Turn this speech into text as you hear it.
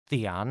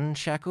The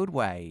Unshackled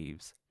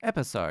Waves,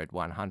 episode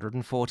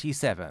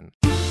 147.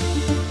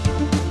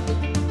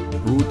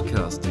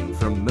 Broadcasting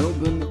from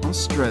Melbourne,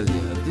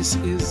 Australia, this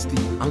is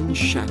The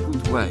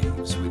Unshackled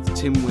Waves with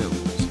Tim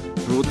Wills,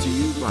 brought to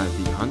you by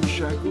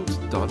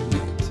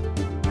theunshackled.net.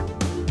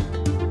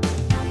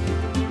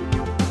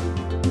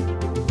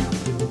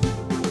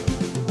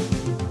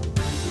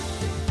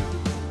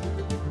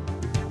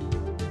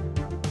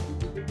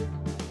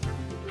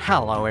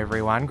 Hello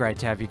everyone, great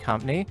to have your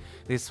company.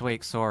 This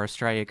week saw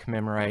Australia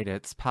commemorate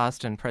its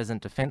past and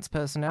present defence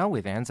personnel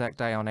with ANZAC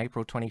Day on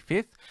April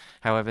 25th.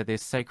 However,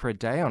 this sacred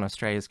day on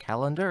Australia's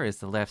calendar is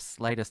the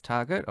left's latest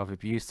target of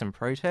abuse and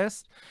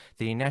protest.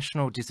 The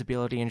National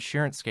Disability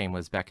Insurance Scheme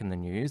was back in the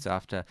news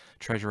after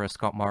Treasurer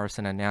Scott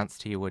Morrison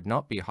announced he would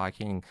not be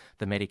hiking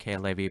the Medicare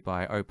Levy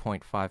by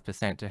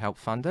 0.5% to help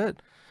fund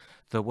it.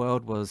 The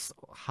world was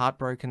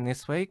heartbroken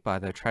this week by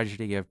the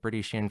tragedy of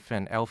British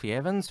infant Alfie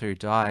who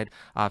died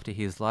after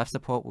his life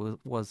support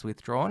was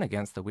withdrawn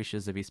against the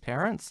wishes of his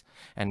parents.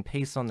 And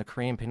peace on the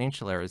Korean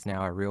Peninsula is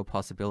now a real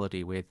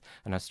possibility with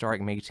an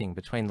historic meeting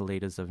between the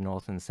leaders of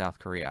North and South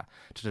Korea.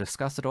 To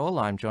discuss it all,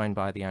 I'm joined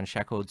by the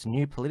Unshackled's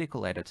new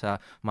political editor,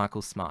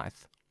 Michael Smythe.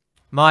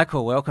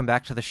 Michael, welcome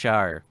back to the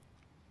show.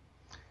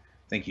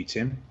 Thank you,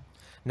 Tim.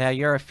 Now,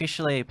 you're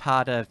officially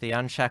part of the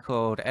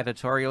Unshackled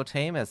editorial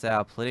team as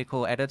our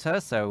political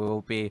editor, so we'll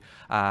be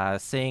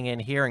seeing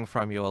and hearing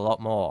from you a lot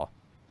more.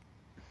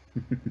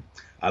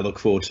 I look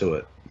forward to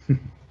it.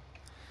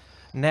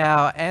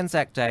 Now,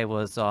 ANZAC Day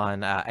was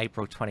on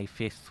April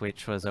 25th,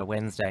 which was a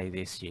Wednesday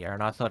this year,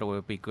 and I thought it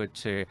would be good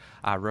to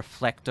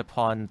reflect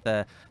upon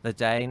the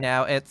day.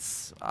 Now,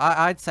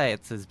 I'd say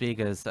it's as big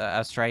as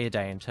Australia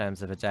Day in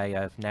terms of a day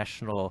of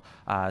national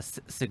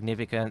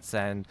significance,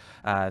 and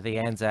the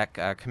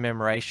ANZAC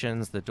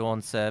commemorations, the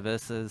dawn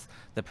services,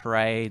 the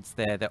parades,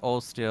 they're all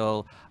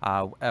still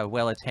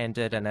well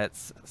attended, and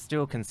it's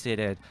still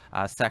considered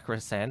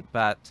sacrosanct,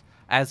 but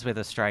as with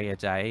Australia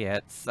Day,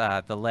 it's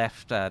the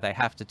left, they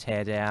have to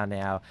tear down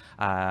our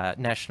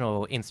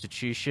national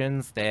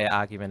institutions. Their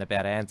argument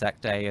about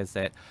ANZAC Day is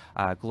that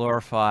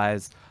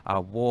glorifies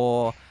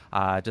war,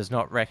 does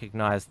not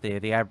recognise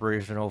the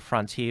Aboriginal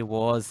frontier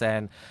wars,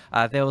 and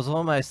there was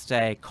almost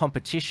a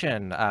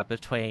competition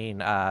between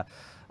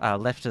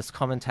leftist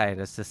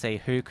commentators to see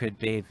who could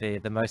be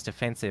the most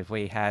offensive.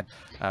 We had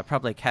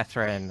probably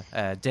Catharine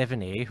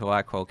Devaney, who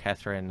I call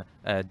Catharine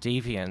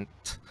Deviant.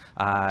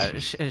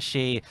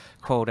 She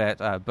called it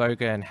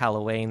Bogan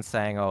Halloween,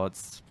 saying,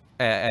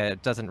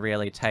 it doesn't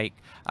really take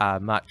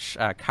much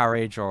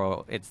courage,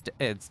 or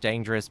it's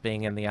dangerous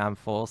being in the armed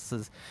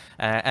forces.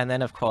 And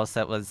then, of course,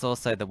 it was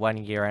also the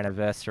 1-year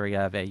anniversary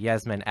of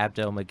Yassmin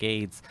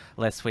Abdel-Magied's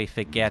 "Lest We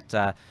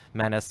Forget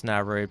Manus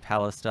Nauru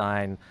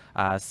Palestine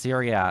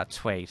Syria"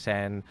 tweet.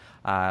 And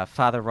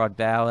Father Rod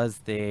Bowers,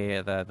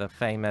 the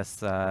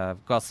famous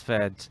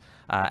Gosford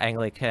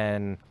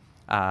Anglican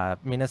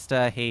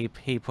minister, he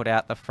put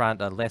out the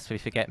front "Lest We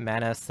Forget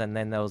Manus," and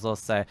then there was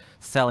also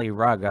Sally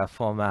Rugg, a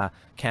former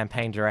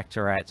campaign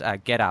director at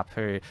GetUp,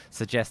 who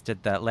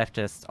suggested that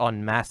leftists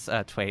en masse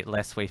tweet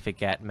 "Lest We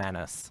Forget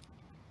Manus."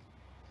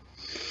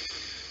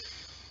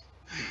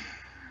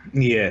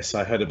 Yes,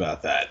 I heard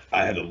about that.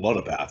 I heard a lot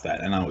about that,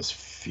 and I was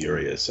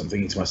furious. I'm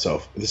thinking to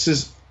myself, this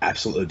is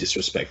absolutely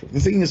disrespectful. The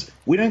thing is,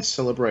 we don't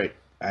celebrate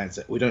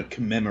ANZAC, we don't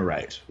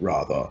commemorate,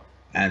 rather,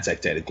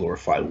 ANZAC Day to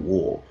glorify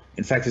war.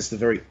 In fact, it's the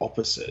very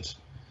opposite.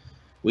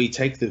 We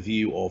take the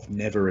view of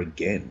never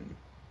again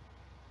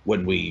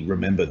when we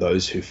remember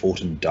those who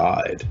fought and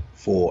died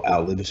for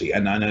our liberty.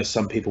 And I know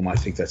some people might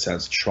think that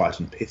sounds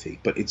trite and pithy,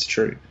 but it's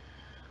true.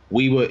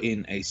 We were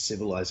in a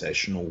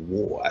civilizational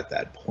war at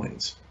that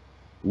point.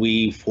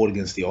 We fought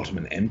against the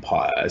Ottoman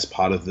Empire as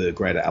part of the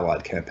Greater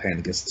Allied campaign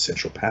against the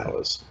Central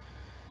Powers.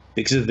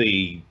 Because of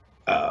the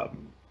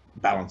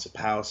balance of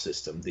power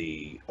system,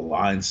 the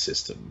alliance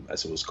system,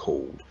 as it was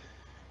called,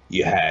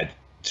 you had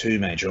two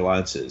major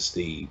alliances: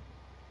 the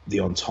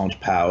Entente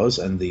powers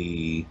and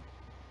the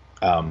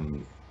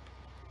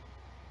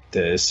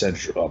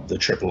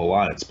Triple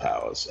Alliance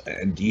powers.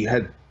 And you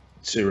had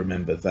to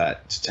remember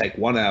that to take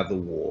one out of the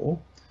war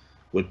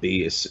would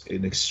be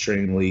an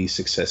extremely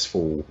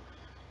successful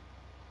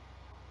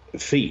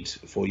feat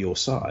for your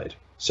side.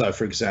 So,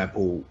 for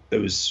example, it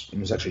was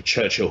actually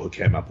Churchill who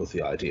came up with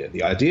the idea.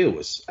 The idea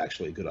was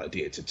actually a good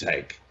idea to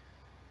take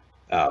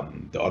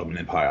the Ottoman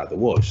Empire out of the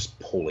war. Just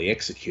poorly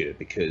executed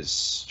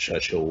because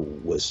Churchill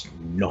was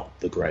not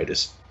the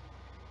greatest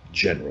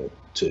general,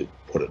 to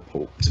put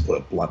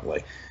it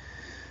bluntly.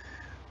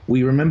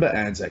 We remember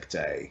ANZAC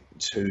Day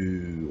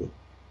to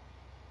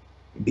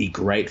be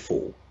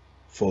grateful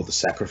for the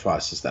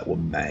sacrifices that were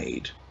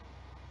made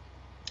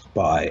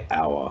by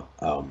our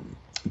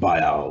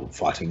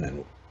fighting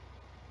men.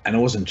 And it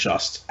wasn't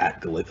just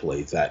at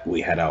Gallipoli that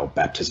we had our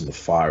baptism of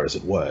fire, as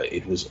it were.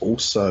 It was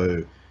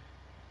also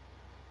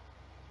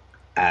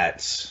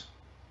at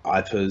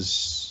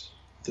Ypres,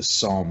 the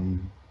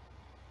Somme,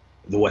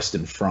 the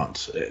Western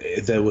Front.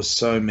 There were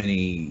so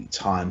many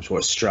times where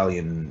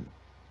Australian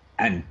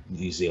and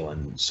New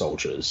Zealand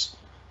soldiers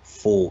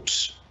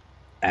fought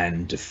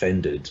and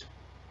defended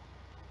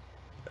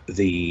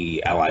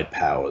the Allied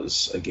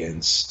powers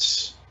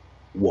against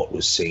what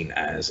was seen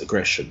as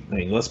aggression. I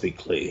mean, let's be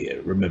clear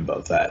here.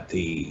 Remember that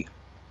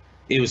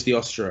it was the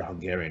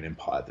Austro-Hungarian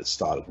Empire that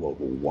started World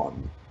War I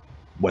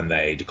when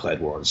they declared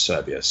war on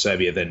Serbia.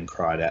 Serbia then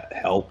cried out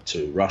help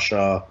to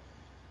Russia.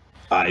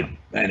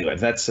 Anyway,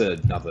 that's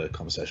another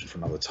conversation for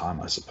another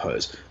time, I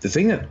suppose. The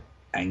thing that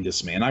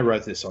angers me, and I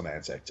wrote this on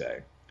Anzac Day,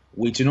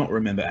 we do not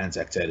remember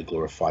Anzac Day to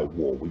glorify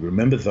war. We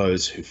remember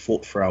those who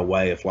fought for our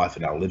way of life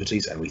and our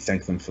liberties, and we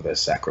thank them for their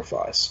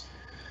sacrifice.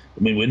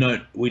 I mean, we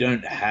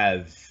don't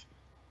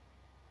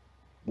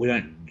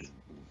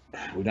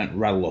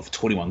rattle off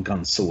 21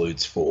 gun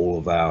salutes for all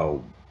of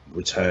our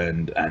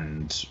returned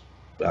and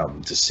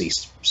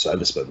deceased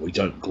servicemen. We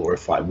don't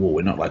glorify war.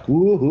 We're not like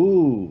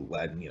woohoo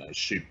and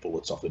shoot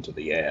bullets off into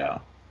the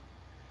air.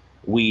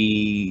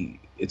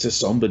 It's a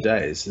somber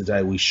day. It's the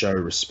day we show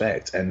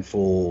respect, and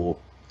for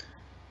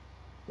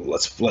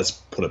let's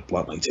put it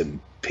bluntly, to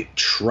pick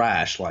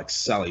trash like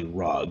Sally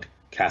Rugg,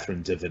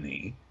 Catharine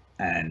Devaney,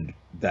 and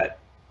that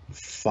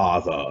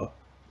father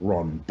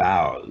Ron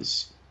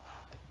Bowers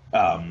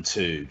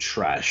to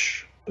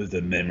trash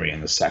the memory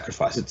and the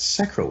sacrifice. It's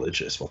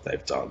sacrilegious what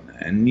they've done,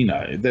 and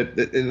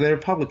they're a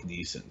public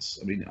nuisance.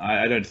 I mean,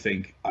 I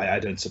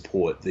don't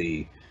support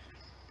the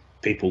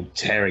people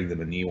tearing them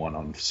a new one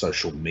on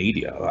social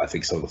media. I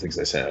think some of the things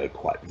they say are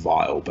quite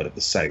vile, but at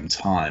the same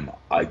time,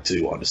 I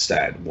do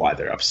understand why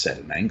they're upset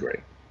and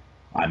angry.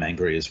 I'm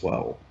angry as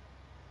well.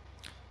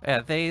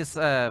 Yeah, these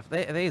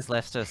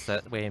leftists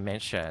that we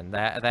mentioned,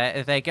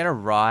 they get a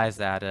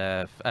rise out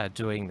of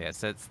doing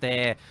this. It's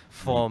their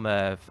form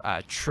of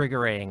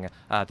triggering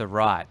the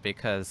right,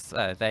 because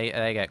they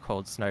get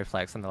called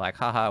snowflakes, and they're like,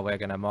 haha, we're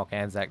going to mock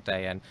Anzac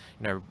Day and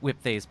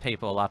whip these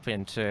people up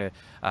into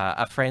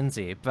a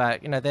frenzy.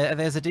 But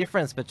there's a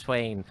difference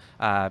between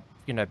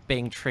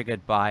being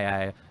triggered by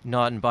a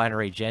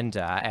non-binary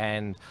gender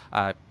and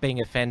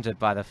being offended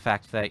by the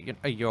fact that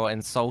you're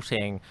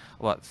insulting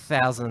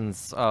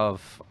thousands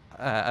of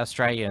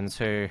Australians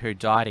who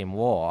died in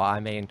war.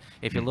 I mean,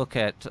 if you look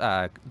at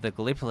the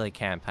Gallipoli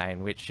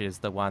campaign, which is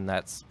the one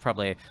that's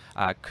probably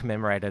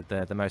commemorated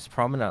the most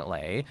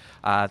prominently,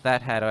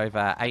 that had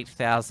over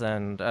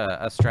 8,000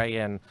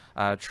 Australian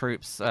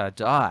troops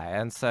die,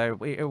 and so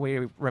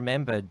we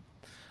remembered.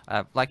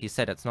 Like you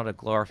said, it's not a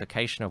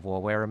glorification of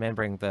war. We're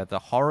remembering the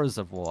horrors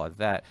of war,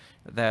 that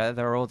there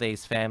are all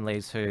these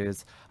families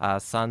whose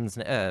sons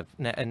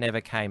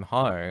never came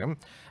home.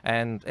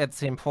 And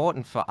it's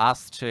important for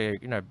us to,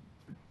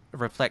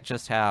 reflect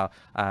just how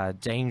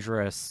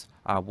dangerous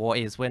war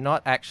is. We're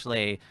not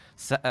actually,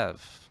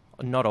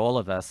 not all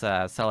of us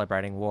are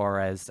celebrating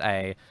war as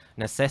a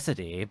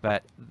necessity,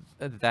 but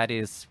that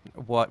is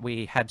what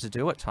we had to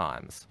do at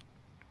times.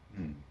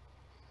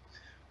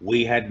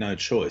 We had no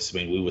choice. I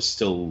mean, we were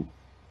still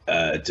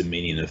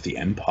dominion of the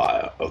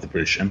empire, of the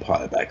British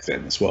Empire back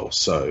then as well.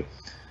 So,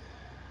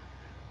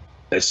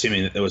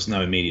 assuming that there was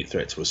no immediate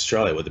threat to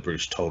Australia where the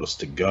British told us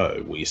to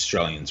go, we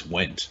Australians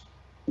went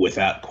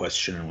without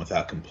question and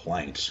without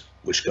complaint,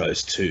 which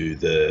goes to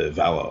the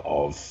valour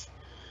of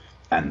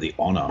and the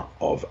honour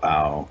of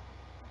our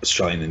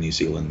Australian and New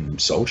Zealand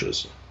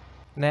soldiers.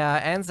 Now,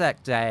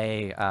 Anzac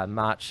Day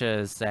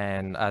marches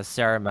and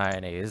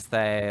ceremonies,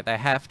 they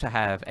have to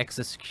have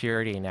extra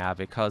security now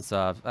because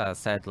of,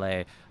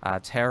 sadly,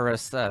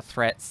 terrorist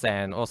threats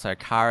and also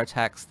car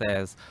attacks.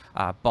 There's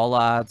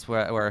bollards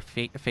were a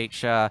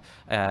feature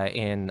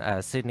in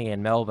Sydney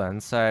and Melbourne.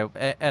 So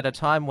at a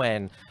time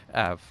when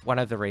one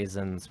of the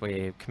reasons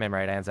we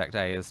commemorate Anzac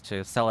Day is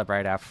to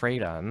celebrate our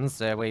freedoms,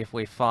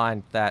 we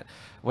find that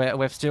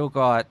we've still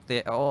got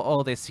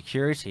all this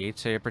security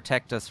to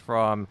protect us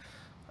from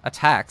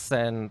attacks,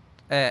 and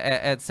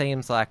it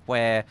seems like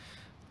when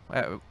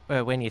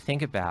you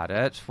think about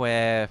it,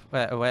 we're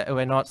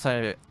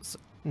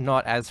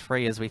not as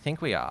free as we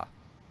think we are.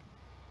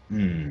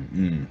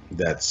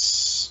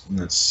 That's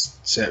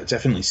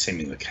definitely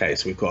seeming the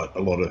case. We've got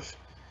a lot of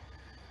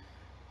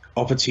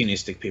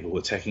opportunistic people who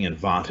are taking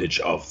advantage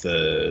of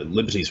the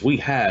liberties we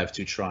have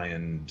to try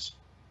and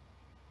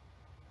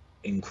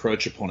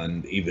encroach upon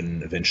and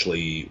even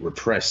eventually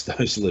repress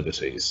those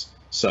liberties.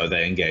 So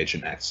they engage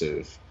in acts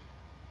of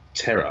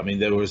terror. I mean,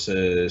 there was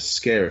a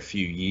scare a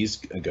few years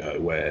ago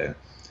where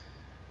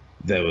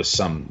there was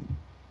some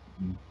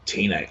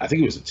I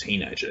think it was a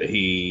teenager,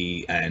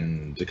 he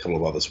and a couple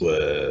of others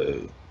were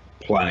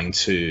planning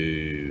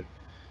to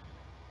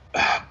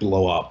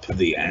blow up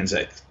the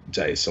Anzac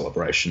Day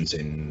celebrations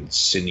in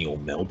Sydney or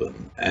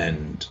Melbourne,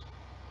 and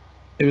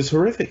it was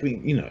horrific. I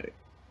mean,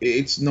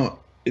 it's not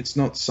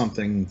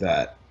something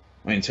that,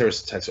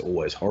 terrorist attacks are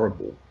always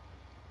horrible.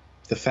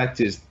 The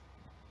fact is,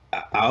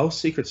 our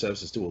secret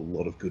services do a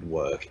lot of good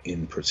work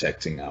in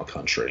protecting our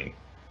country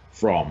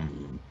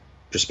from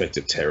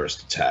prospective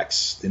terrorist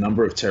attacks. The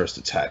number of terrorist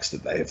attacks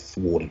that they have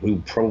thwarted, we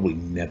will probably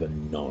never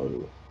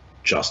know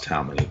just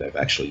how many they've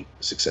actually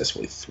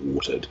successfully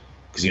thwarted,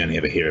 because you only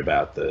ever hear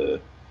about the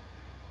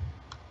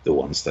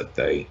ones that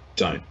they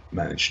don't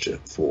manage to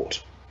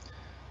thwart.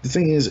 The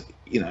thing is,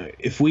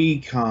 if we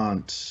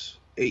can't,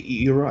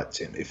 you're right,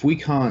 Tim. If we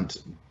can't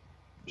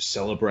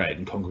celebrate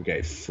and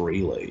congregate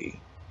freely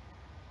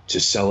to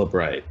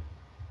celebrate,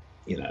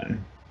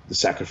 the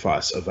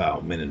sacrifice of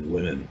our men and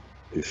women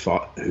who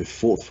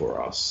fought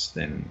for us,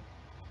 then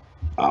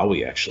are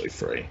we actually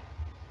free?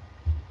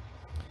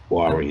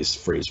 Or are we as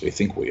free as we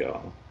think we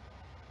are?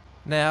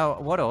 Now,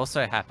 what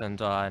also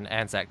happened on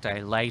Anzac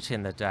Day late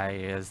in the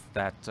day is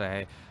that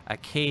a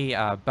key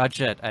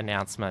budget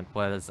announcement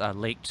was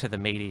leaked to the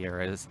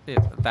media.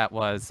 That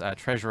was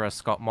Treasurer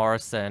Scott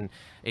Morrison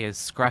is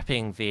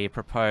scrapping the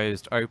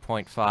proposed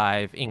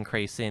 0.5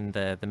 increase in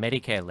the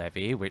Medicare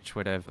Levy, which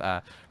would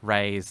have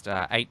raised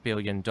 $8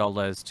 billion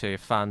to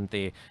fund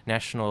the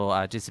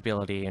National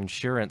Disability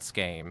Insurance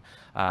Scheme.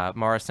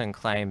 Morrison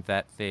claimed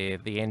that the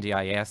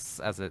NDIS,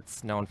 as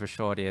it's known for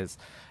short, is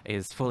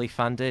fully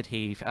funded.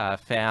 He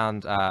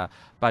found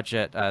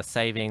budget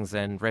savings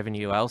and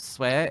revenue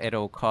elsewhere.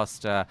 It'll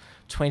cost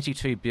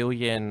 $22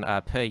 billion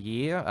per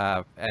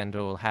year, and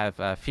it'll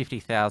have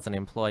 50,000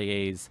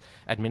 employees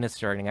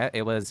administering it.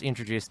 It was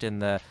introduced in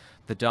the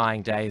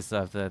dying days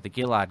of the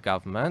Gillard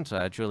government.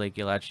 Julia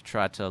Gillard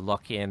tried to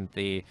lock in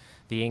the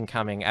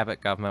incoming Abbott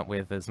government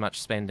with as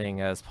much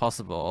spending as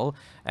possible,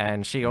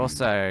 and she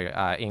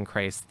also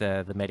increased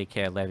the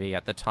Medicare levy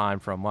at the time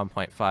from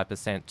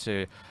 1.5%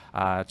 to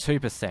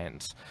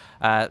 2%.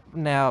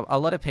 Now, a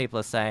lot of people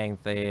are saying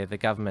the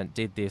government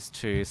did this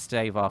to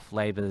stave off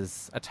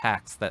Labor's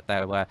attacks, that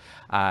they were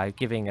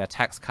giving a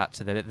tax cut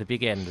to the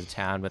big end of the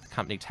town with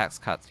company tax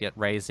cuts, yet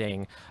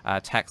raising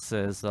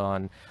taxes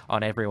on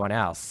everyone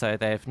else. So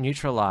they've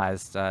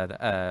neutralised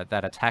that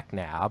attack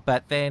now.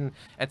 But then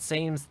it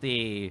seems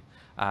the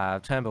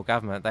Turnbull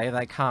government,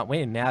 they can't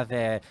win. Now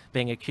they're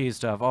being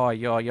accused of, oh,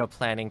 you're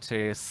planning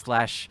to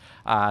slash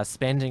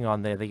spending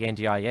on the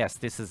NDIS.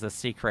 This is a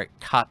secret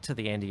cut to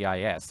the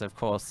NDIS. Of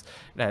course,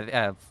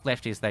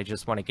 lefties, they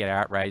just want to get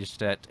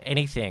outraged at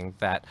anything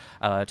that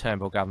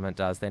Turnbull government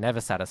does. They're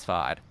never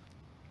satisfied.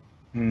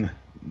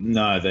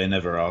 No, they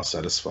never are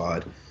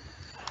satisfied.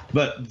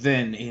 But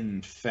then,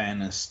 in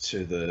fairness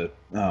to the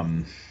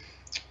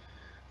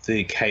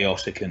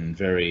chaotic and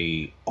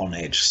very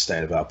on-edge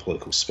state of our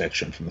political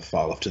spectrum, from the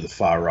far left to the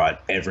far right,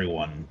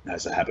 everyone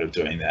has a habit of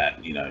doing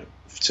that.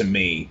 To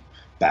me,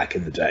 back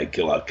in the day,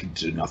 Gillard could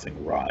do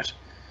nothing right.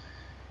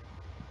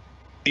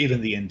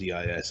 Even the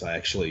NDIS, I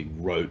actually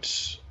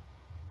wrote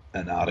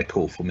an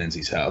article for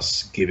Menzies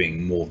House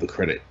giving more of the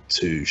credit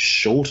to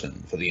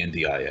Shorten for the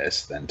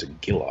NDIS than to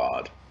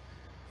Gillard,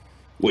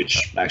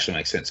 which actually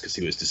makes sense because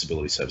he was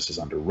disability services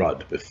under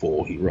Rugg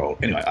before he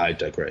rolled. Anyway, I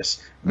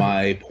digress.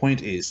 My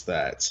point is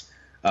that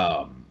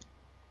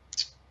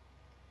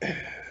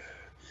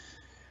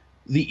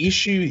the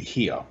issue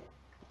here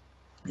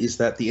is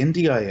that the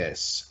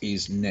NDIS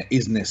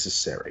is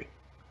necessary,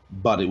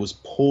 but it was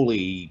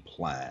poorly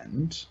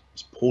planned, it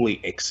was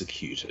poorly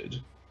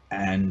executed,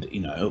 and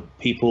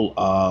people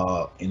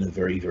are in a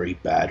very, very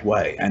bad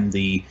way. And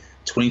the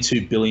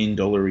 $22 billion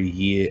a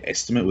year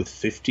estimate with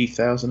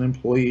 50,000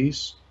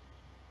 employees,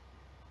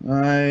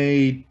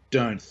 I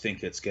don't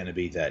think it's going to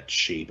be that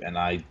cheap, and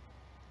I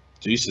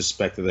do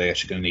suspect that they're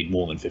actually going to need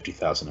more than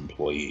 50,000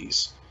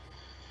 employees.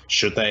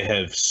 Should they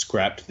have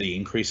scrapped the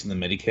increase in the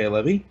Medicare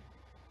levy?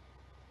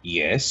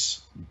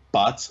 Yes,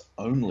 but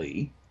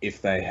only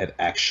if they had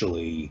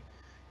actually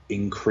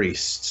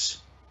increased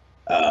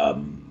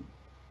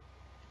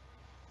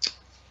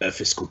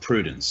fiscal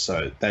prudence.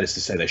 So that is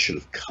to say, they should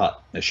have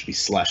cut, they should be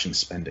slashing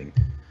spending.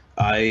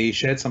 I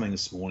shared something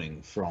this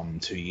morning from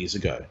 2 years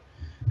ago.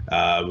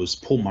 It was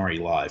Paul Murray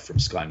live from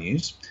Sky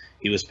News.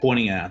 He was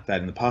pointing out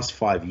that in the past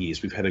 5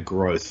 years, we've had a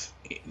growth,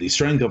 the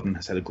Australian government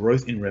has had a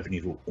growth in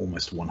revenue of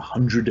almost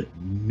 100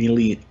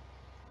 billion,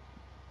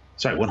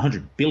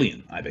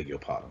 I beg your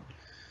pardon,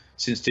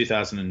 since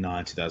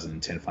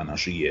 2009-2010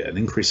 financial year, an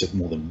increase of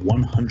more than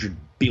 100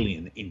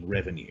 billion in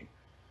revenue.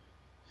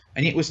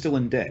 And yet we're still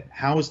in debt.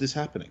 How is this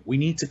happening? We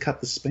need to cut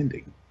the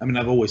spending. I mean,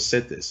 I've always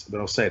said this, but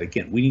I'll say it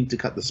again. We need to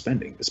cut the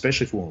spending,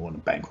 especially if we want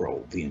to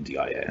bankroll the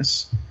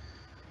NDIS.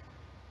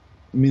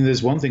 I mean,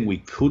 there's one thing we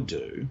could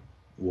do,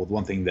 or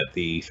one thing that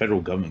the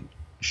federal government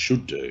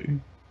should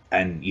do,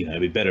 and, it'd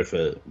be better if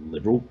a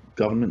Liberal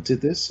government did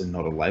this and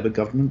not a Labor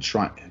government,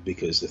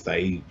 because if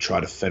they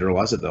try to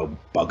federalise it, they'll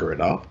bugger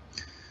it up.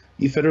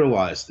 You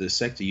federalise the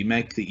sector, you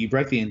break the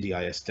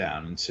NDIS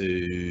down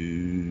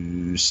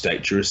into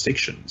state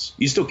jurisdictions.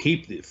 You still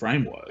keep the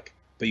framework,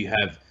 but you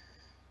have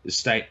the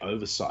state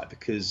oversight,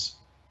 because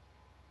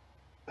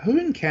who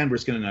in Canberra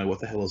is going to know what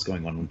the hell is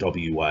going on in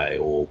WA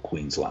or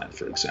Queensland,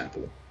 for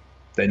example?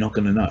 They're not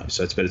going to know.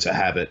 So it's better to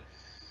have it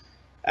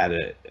at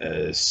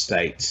a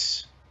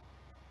state.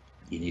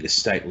 You need a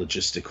state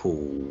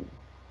logistical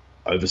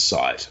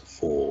oversight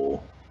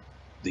for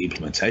the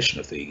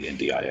implementation of the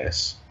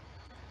NDIS.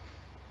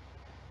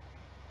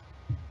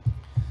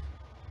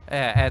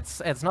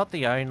 It's not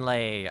the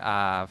only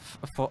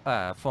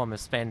form of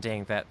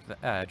spending that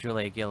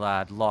Julia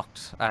Gillard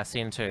locked us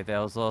into.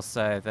 There was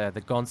also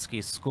the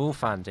Gonski school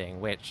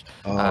funding, which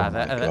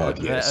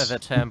the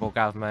Turnbull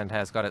government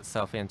has got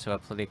itself into a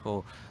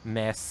political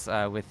mess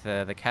with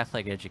the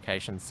Catholic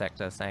education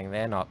sector, saying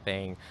they're not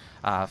being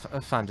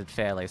funded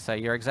fairly. So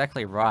you're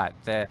exactly right.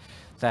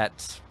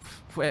 That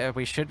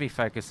we should be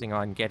focusing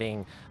on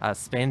getting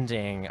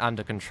spending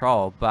under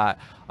control, but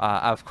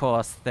of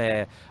course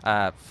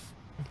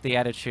the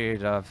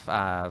attitude of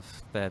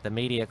the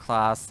media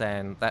class,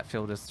 and that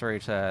filters through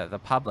to the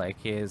public,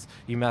 is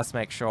you must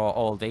make sure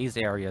all these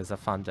areas are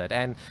funded.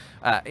 And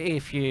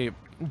if you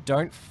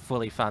don't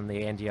fully fund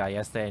the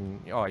NDIS,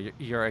 then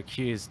you're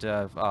accused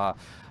of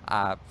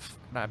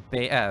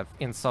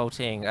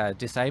insulting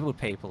disabled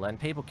people, and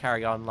people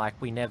carry on like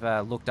we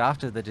never looked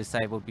after the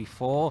disabled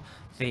before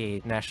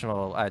the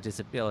National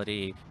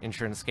Disability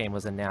Insurance Scheme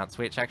was announced,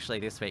 which actually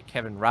this week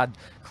Kevin Rudd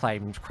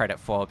claimed credit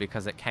for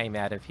because it came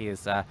out of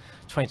his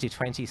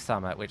 2020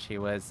 summit, which he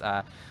was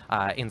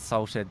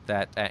insulted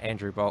that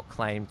Andrew Bolt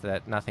claimed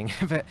that nothing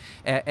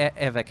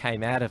ever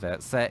came out of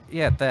it. So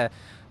yeah,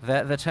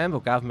 the Turnbull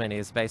government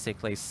is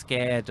basically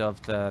scared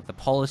of the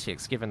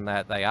politics, given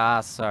that they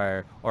are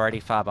so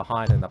already far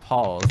behind in the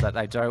polls, that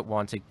they don't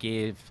want to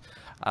give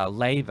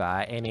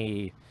Labor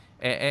any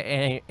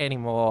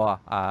more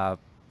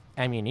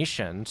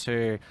ammunition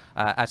to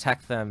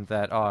attack them,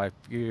 that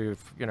you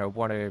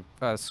want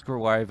to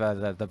screw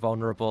over the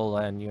vulnerable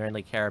and you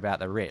only care about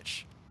the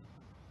rich.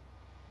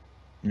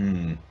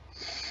 Yeah,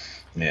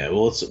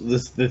 well,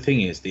 the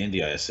thing is, the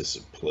NDIS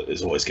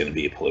is always going to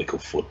be a political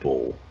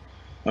football.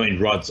 I mean,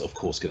 Rudd's of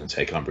course going to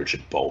take umbrage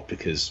at Bolt,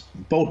 because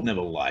Bolt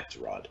never liked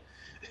Rudd.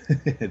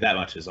 That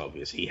much is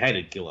obvious. He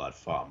hated Gillard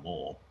far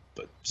more,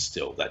 but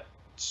still,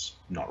 that's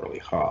not really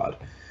hard.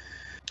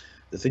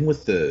 The thing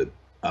with the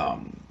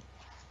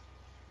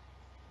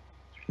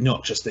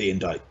not just the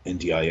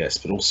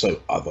NDIS, but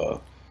also other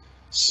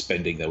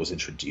spending that was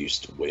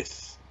introduced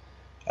with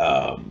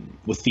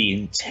the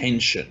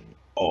intention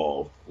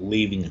of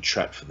leaving a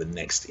trap for the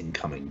next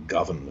incoming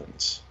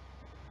government,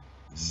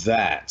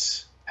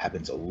 that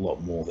happens a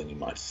lot more than you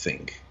might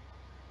think.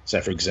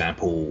 So, for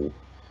example,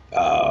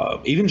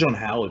 even John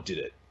Howard did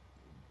it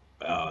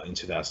in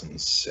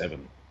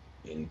 2007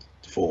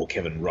 for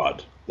Kevin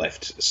Rudd,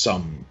 left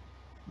some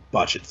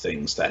budget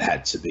things that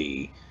had to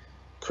be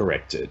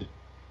corrected.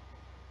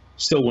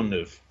 Still wouldn't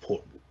have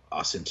put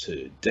us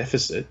into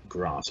deficit,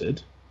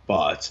 granted,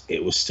 but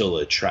it was still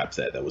a trap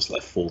there that was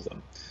left for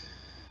them.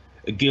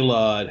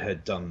 Gillard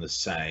had done the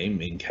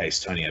same in case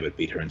Tony Abbott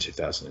beat her in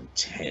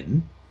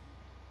 2010,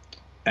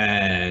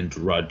 and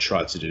Rudd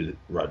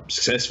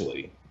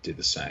successfully did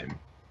the same,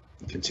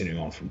 continuing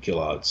on from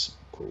Gillard's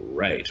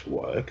great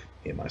work,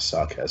 hear my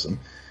sarcasm,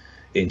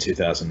 in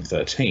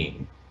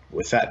 2013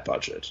 with that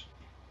budget.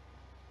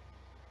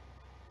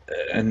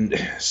 And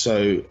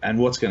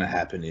what's going to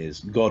happen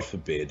is, God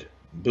forbid,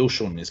 Bill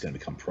Shorten is going to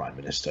become Prime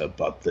Minister,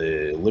 but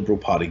the Liberal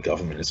Party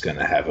government is going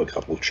to have a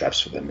couple of traps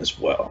for them as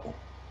well.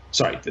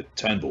 Sorry, the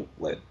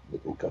Turnbull-led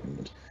Liberal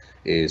government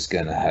is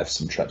going to have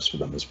some traps for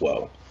them as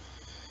well.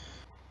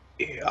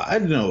 Yeah, I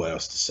don't know what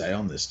else to say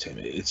on this, Tim.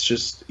 It's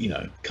just,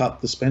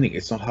 cut the spending.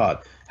 It's not hard.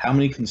 How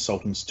many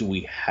consultants do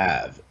we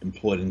have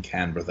employed in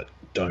Canberra that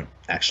don't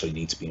actually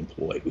need to be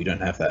employed? We don't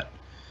have that.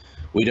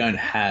 We don't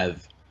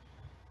have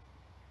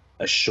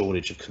a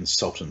shortage of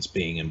consultants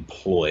being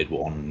employed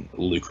on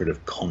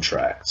lucrative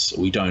contracts.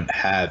 We don't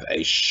have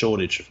a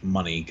shortage of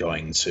money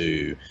going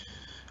to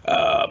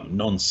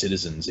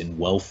non-citizens in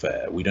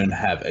welfare. We don't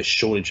have a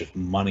shortage of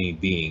money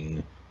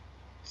being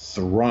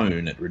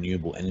thrown at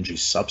renewable energy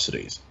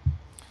subsidies.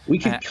 We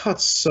could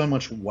cut so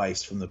much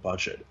waste from the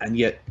budget, and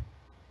yet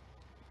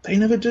they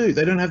never do.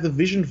 They don't have the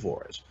vision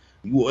for it.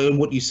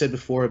 What you said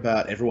before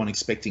about everyone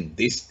expecting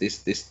this,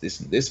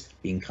 and this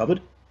being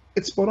covered,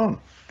 it's spot on.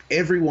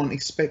 Everyone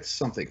expects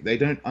something. They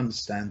don't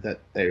understand that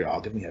there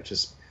are going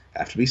to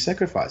have to be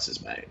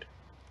sacrifices made.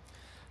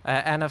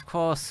 And of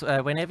course,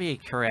 whenever you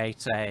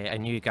create a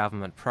new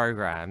government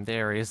program,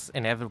 there is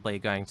inevitably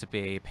going to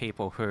be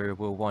people who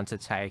will want to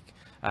take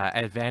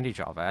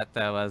advantage of it.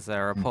 There was a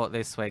report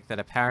this week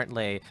that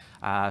apparently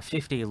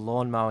 50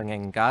 lawn mowing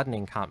and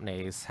gardening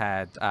companies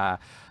had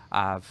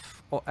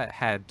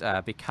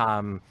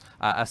become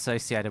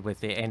associated with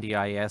the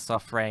NDIS,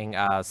 offering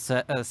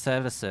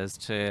services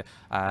to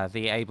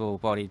the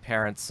able-bodied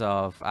parents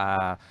of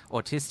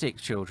autistic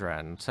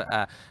children.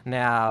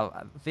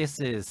 Now, this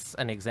is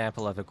an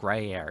example of a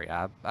grey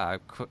area. A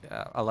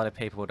lot of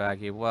people would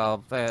argue,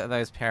 well,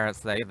 those parents,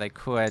 they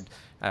could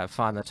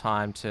find the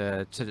time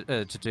to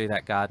do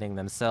that gardening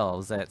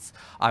themselves.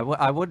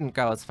 I wouldn't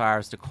go as far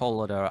as to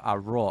call it a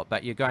rort,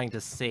 but you're going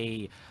to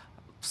see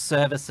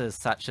services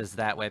such as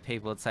that where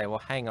people would say, well,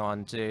 hang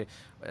on, do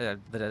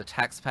the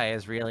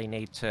taxpayers really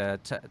need to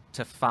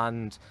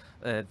fund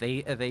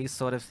these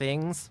sort of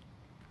things?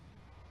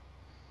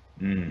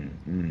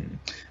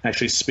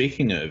 Actually,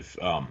 speaking of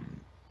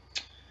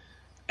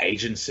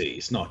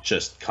agencies, not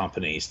just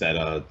companies that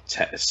are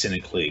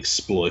cynically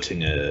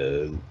exploiting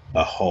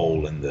a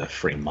hole in the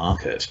free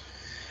market.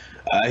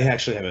 I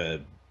actually have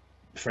a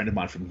friend of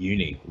mine from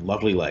uni,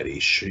 lovely lady.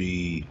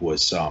 She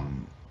was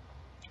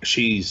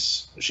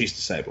she's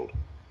disabled.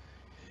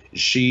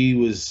 She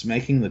was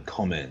making the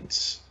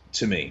comment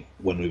to me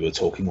when we were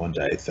talking one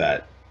day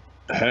that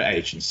her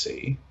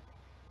agency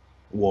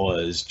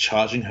was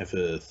charging her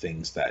for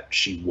things that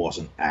she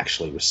wasn't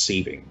actually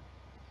receiving.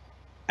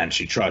 And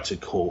she tried to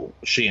call,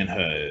 she and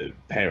her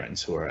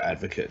parents, who are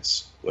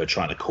advocates, were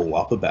trying to call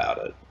up about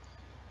it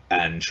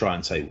and try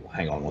and say, well,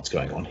 hang on, what's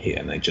going on here?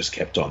 And they just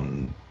kept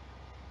on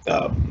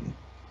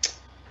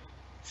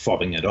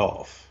fobbing it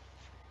off.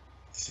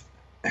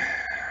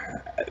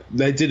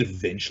 They did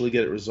eventually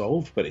get it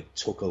resolved, but it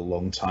took a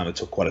long time. It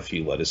took quite a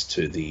few letters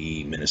to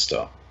the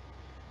minister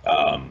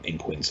in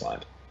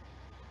Queensland.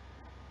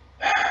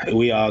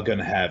 We are going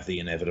to have the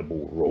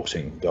inevitable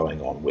rorting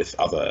going on with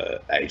other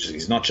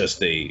agencies, not just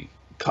the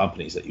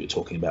companies that you were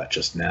talking about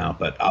just now,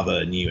 but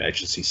other new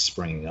agencies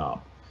springing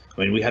up.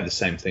 I mean, we had the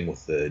same thing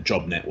with the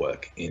Job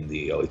Network in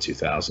the early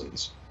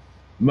 2000s.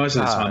 Most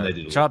of the time they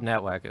did... Job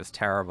Network is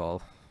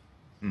terrible.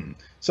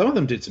 Some of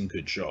them did some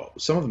good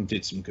jobs. Some of them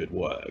did some good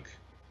work.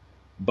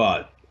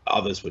 But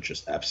others were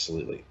just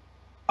absolutely,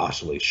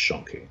 utterly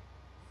shocking.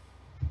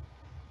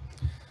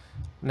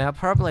 Now,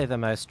 probably the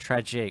most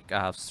tragic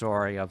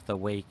story of the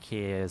week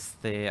is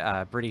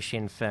the British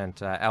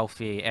infant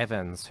Alfie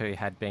Evans, who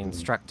had been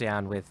struck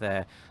down with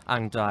an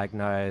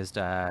undiagnosed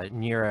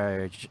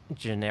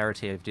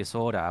neurodegenerative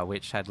disorder,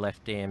 which had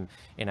left him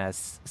in a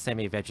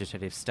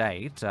semi-vegetative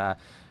state.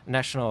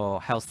 National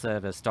Health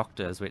Service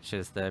doctors, which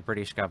is the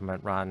British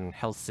government-run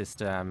health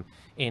system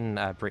in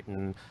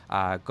Britain,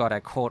 got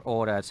a court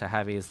order to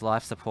have his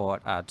life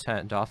support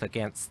turned off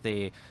against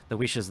the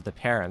wishes of the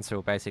parents, who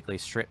were basically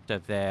stripped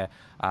of their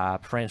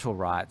parental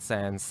rights.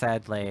 And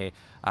sadly,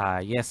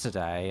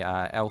 yesterday,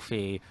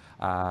 Alfie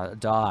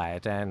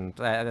died, and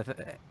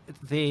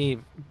the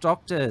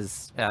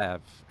doctors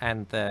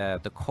and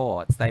the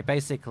courts, they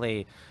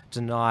basically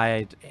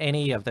denied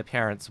any of the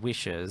parents'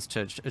 wishes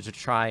to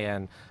try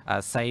and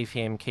save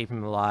him, keep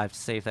him alive, to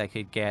see if they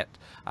could get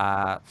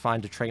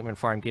find a treatment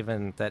for him,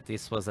 given that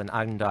this was an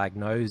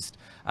undiagnosed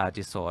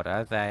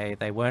disorder.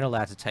 They weren't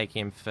allowed to take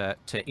him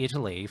to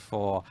Italy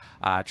for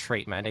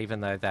treatment,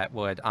 even though that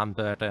would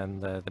unburden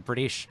the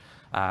British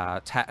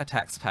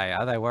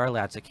taxpayer. They were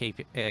allowed to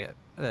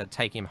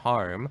take him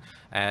home,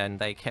 and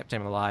they kept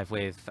him alive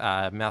with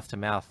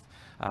mouth-to-mouth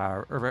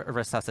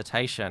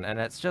resuscitation. And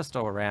it's just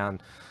all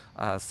around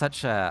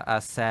such a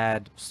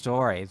sad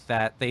story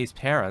that these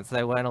parents,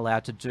 they weren't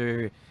allowed to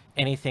do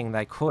anything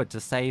they could to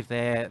save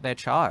their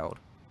child.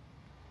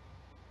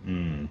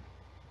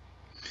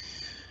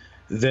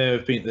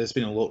 There's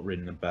been a lot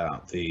written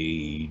about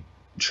the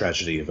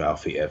tragedy of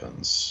Alfie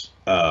Evans,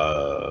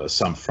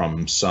 some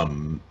from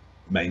some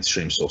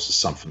mainstream sources,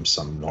 some from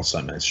some not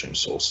so mainstream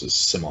sources,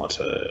 similar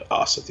to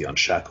us at the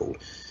Unshackled.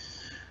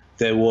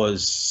 There were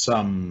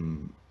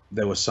some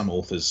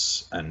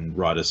authors and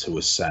writers who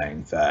were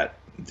saying that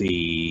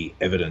the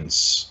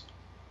evidence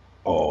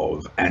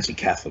of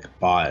anti-Catholic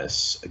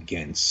bias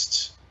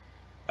against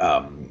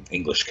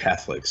English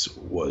Catholics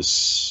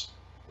was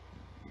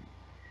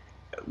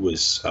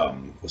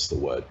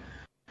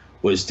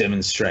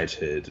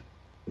demonstrated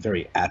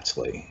very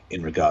aptly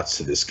in regards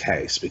to this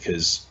case,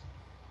 because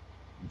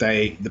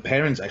the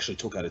parents actually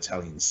took out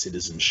Italian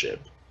citizenship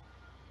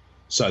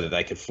so that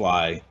they could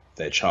fly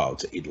their child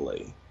to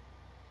Italy,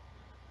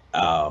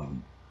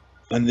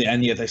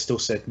 and yet they still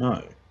said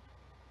no.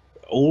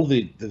 All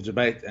the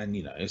debate, and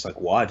it's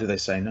like, why do they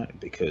say no?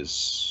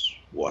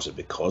 Was it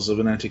because of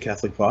an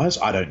anti-Catholic bias?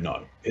 I don't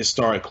know.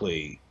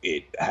 Historically,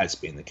 it has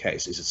been the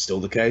case. Is it still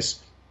the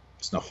case?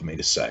 It's not for me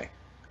to say,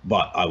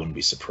 but I wouldn't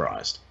be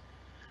surprised.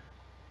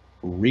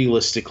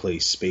 Realistically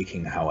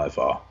speaking,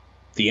 however,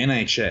 the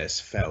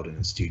NHS failed in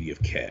its duty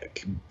of care.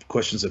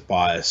 Questions of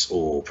bias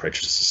or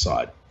prejudice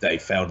aside, they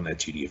failed in their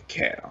duty of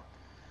care.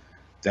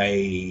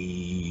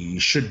 They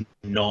should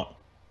not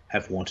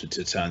have wanted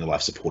to turn the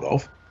life support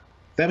off.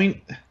 I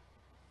mean,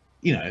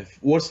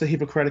 what's the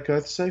Hippocratic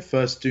Oath say?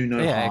 First, do no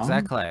harm. Yeah,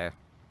 exactly.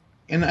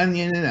 And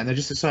they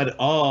just decided,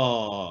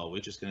 we're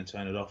just going to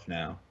turn it off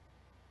now.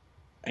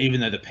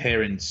 Even though the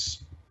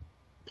parents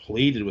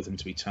pleaded with them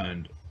to be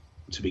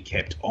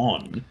kept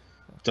on,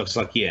 doctor's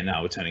like, yeah,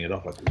 no, we're turning it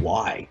off. Like,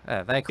 why?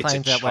 They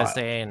claimed it was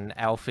in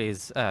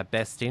Alfie's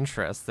best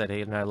interest that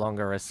he no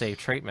longer receive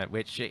treatment,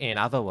 which, in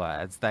other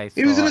words, they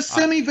thought... He was in a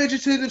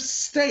semi-vegetative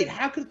state.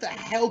 How could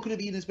it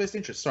be in his best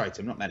interest? Sorry,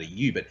 Tim, not mad at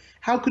you, but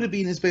how could it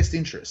be in his best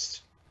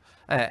interest?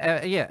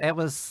 Yeah, it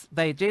was.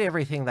 They did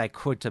everything they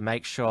could to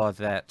make sure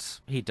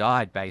that he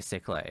died,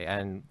 basically,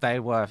 and they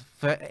were,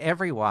 for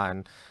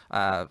everyone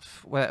who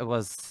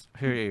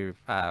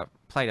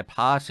played a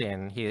part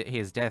in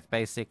his death,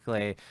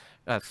 basically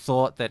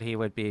thought that he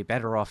would be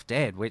better off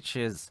dead, which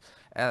is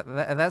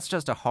that's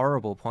just a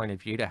horrible point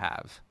of view to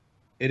have.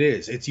 It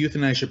is. It's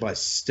euthanasia by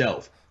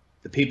stealth.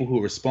 The people who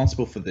are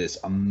responsible for this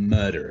are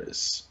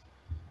murderers.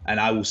 and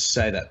I will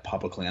say that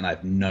publicly, and I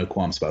have no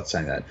qualms about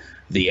saying that,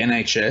 the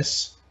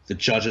NHS, the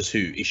judges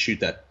who issued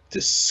that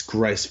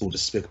disgraceful,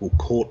 despicable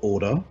court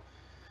order,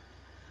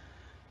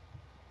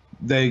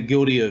 they're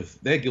guilty of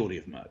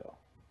murder.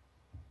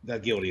 They're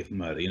guilty of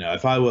murder. You know,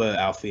 if I were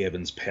Alfie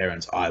Evans'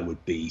 parents, I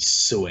would be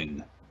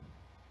suing.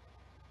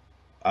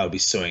 I would be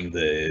suing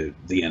the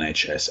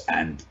NHS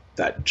and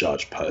that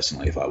judge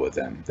personally if I were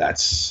them.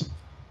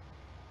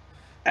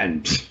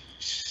 And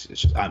it's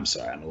just, I'm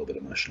sorry, I'm a little bit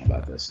emotional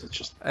about this. It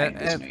just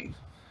angers me.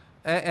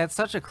 It's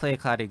such a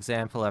clear-cut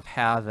example of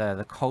how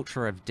the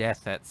culture of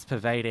death that's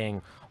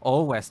pervading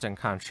all Western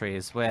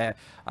countries, where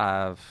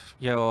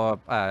you're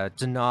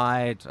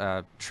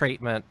denied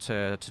treatment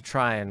to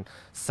try and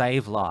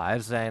save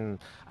lives, and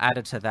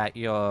added to that,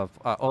 you're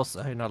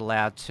also not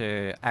allowed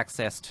to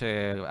access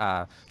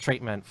to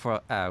treatment for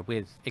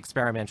with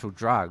experimental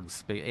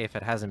drugs. If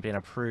it hasn't been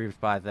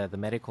approved by the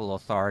medical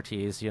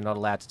authorities, you're not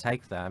allowed to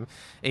take them,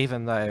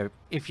 even though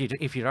if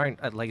you don't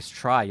at least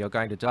try, you're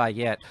going to die.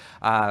 Yet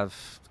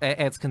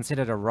it's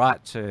considered a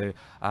right to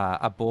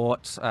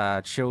abort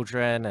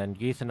children and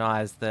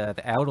euthanize the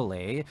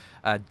elderly.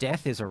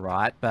 Death is a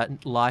right,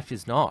 but life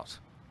is not.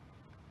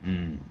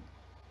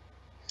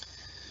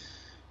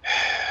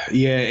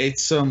 Yeah,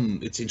 it's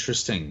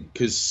interesting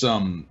because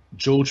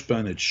George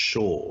Bernard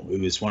Shaw,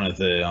 who is one of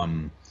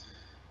the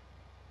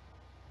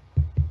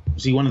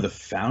was he one of the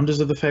founders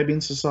of the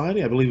Fabian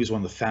Society? I believe he was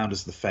one of the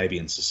founders of the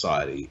Fabian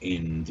Society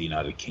in the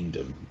United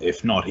Kingdom.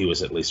 If not, he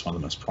was at least one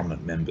of the most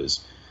prominent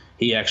members.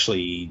 He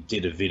actually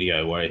did a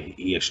video where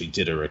he actually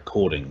did a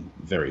recording,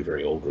 very,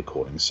 very old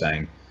recording,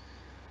 saying,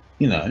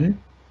 you know,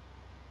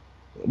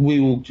 we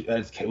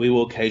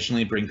will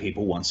occasionally bring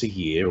people once a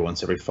year or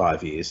once every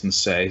 5 years and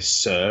say,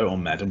 sir or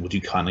madam, would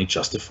you kindly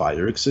justify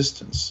your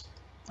existence?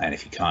 And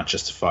if you can't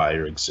justify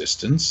your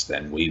existence,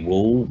 then we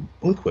will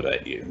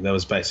liquidate you. That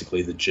was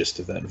basically the gist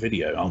of that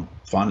video. I'll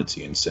find it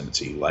to you and send it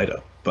to you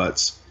later.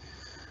 But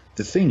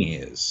the thing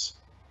is,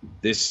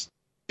 this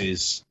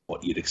is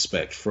what you'd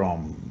expect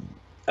from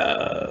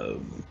a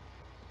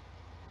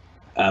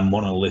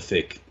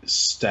monolithic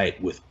state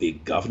with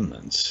big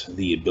government,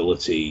 the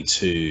ability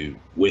to,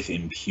 with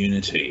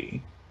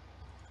impunity,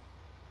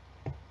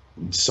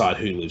 decide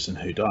who lives and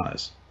who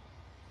dies.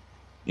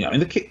 You know,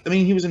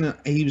 he was in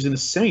a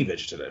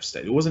semi-vegetative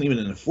state. He wasn't even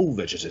in a full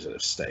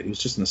vegetative state. He was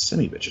just in a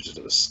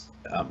semi-vegetative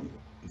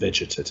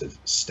vegetative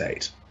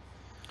state.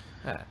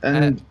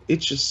 And the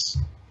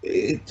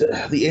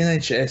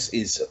NHS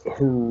is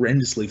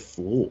horrendously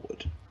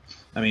flawed.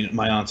 I mean,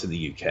 my aunt's in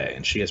the UK,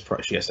 and she has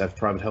to have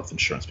private health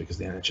insurance because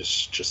the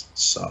NHS just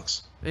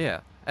sucks. Yeah,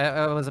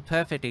 it was a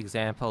perfect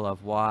example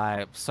of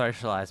why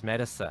socialized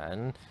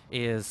medicine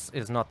is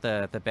not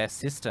the best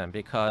system,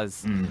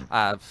 because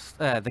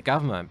the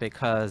government,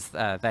 because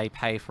they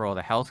pay for all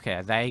the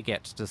healthcare, they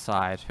get to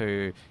decide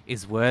who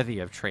is worthy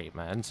of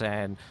treatment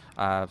and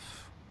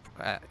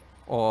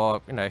or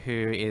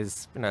who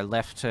is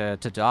left to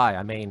die.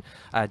 I mean,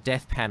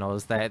 death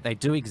panels, they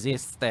do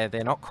exist. They're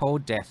not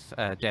called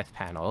death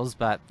panels,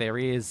 but there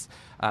is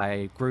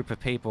a group of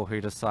people who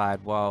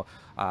decide, well,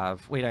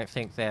 we don't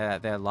think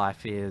their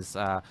life is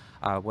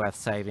worth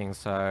saving,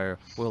 so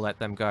we'll let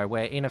them go.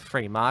 We're in a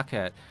free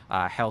market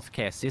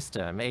healthcare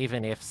system,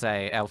 even if,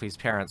 say, Alfie's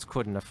parents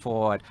couldn't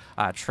afford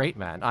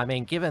treatment. I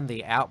mean, given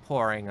the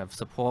outpouring of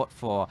support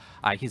for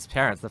his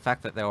parents, the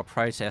fact that there were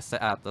protests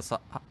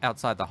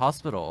outside the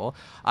hospital,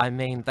 I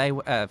mean,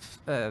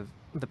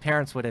 the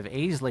parents would have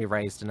easily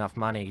raised enough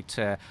money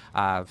to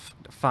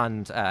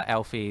fund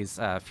Alfie's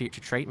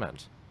future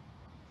treatment.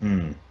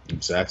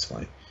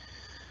 Exactly.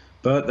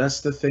 But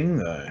that's the thing,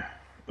 though.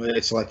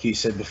 It's like you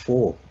said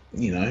before,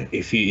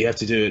 if you have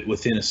to do it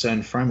within a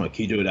certain framework,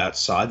 you do it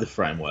outside the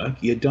framework,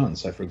 you're done.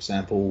 So, for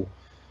example,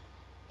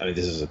 I mean,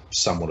 this is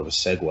somewhat of a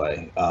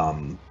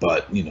segue,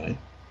 but,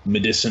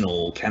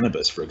 medicinal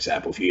cannabis, for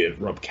example, if you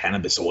rub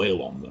cannabis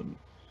oil on them,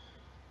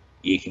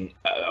 you can,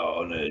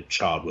 on a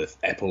child with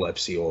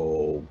epilepsy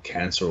or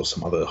cancer or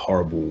some other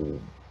horrible,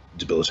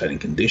 debilitating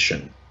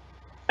condition,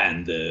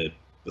 and the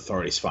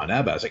authorities find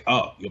out about it, it's like,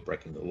 oh, you're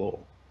breaking the law.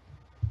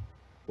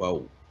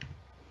 Well,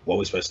 what are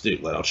we supposed to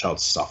do? Let our child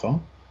suffer?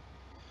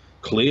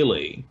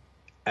 Clearly,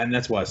 and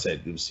that's why I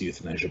said it was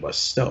euthanasia by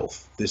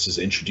stealth. This is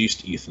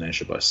introduced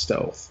euthanasia by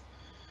stealth.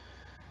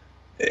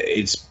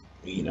 It's,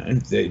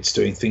 it's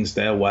doing things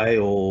their way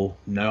or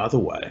no other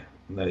way.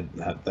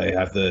 They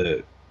have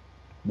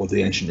what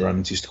the ancient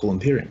Romans used to call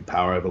imperium,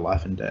 power over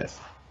life and death.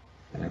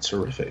 And that's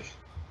horrific.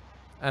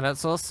 And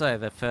it's also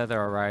the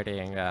further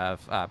eroding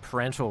of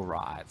parental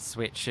rights,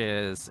 which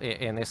is,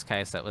 in this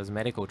case, it was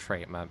medical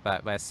treatment,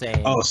 but we're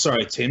seeing... Oh,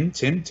 sorry, Tim,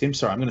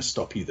 sorry, I'm going to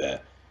stop you there.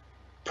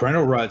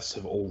 Parental rights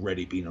have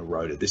already been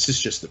eroded. This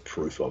is just the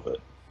proof of it.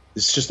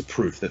 This is just the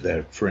proof that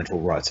their parental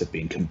rights have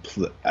been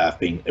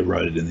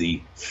eroded in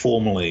the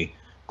formerly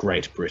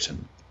Great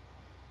Britain.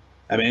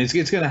 I mean, it's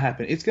going to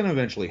happen. It's going to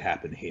eventually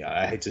happen here.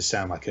 I hate to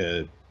sound like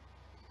a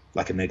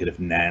negative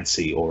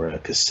Nancy or a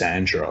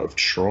Cassandra of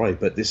Troy,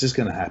 but this is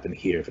going to happen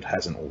here if it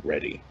hasn't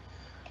already.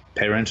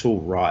 Parental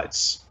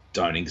rights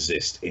don't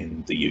exist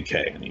in the UK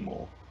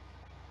anymore.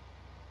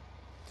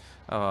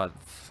 or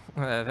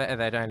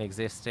they don't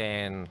exist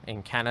in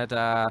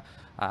Canada.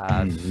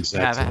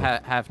 Exactly.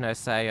 Have no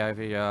say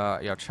over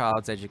your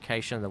child's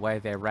education, the way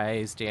they're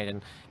raised.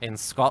 In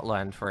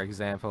Scotland, for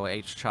example,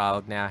 each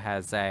child now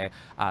has a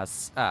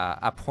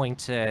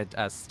appointed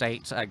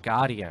state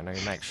guardian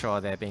who makes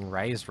sure they're being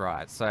raised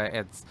right. So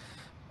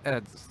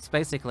it's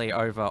basically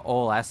over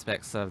all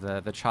aspects of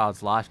the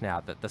child's life now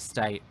that the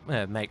state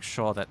makes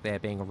sure that they're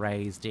being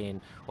raised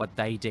in what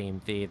they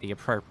deem the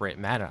appropriate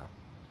manner.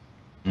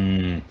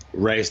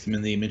 Raised them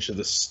in the image of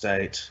the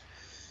state.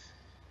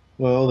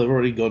 Well, they've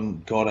already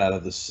got out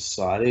of the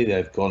society.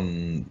 They've got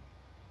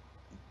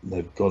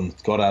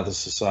out of the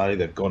society.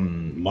 They've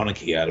gotten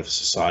monarchy out of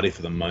society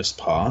for the most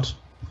part,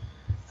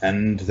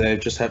 and they're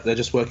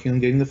just working on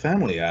getting the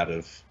family out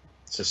of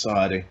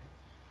society.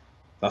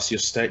 Thus, your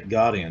state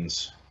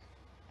guardians.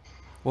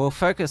 We'll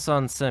focus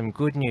on some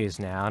good news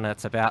now, and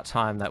it's about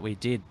time that we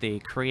did. The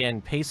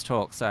Korean peace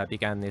talks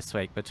began this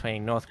week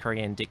between North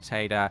Korean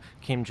dictator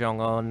Kim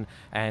Jong-un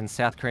and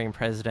South Korean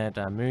President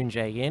Moon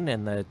Jae-in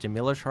in the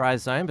demilitarized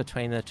zone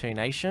between the two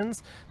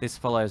nations. This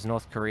follows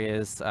North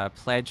Korea's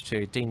pledge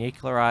to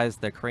denuclearize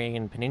the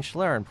Korean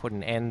peninsula and put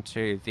an end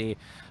to the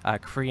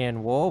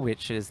Korean War,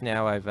 which is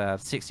now over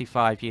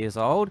 65 years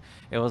old.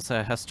 It was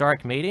a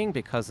historic meeting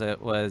because it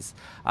was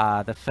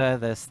the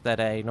furthest that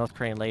a North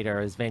Korean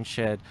leader has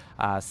ventured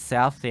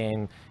south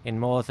in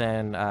more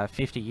than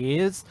 50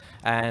 years,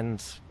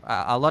 and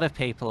a lot of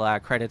people are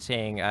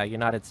crediting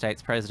United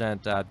States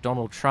President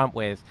Donald Trump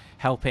with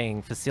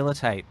helping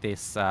facilitate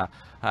this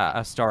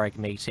historic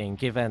meeting,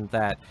 given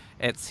that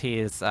it's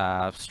his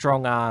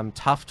strong-arm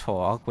tough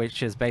talk,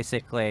 which is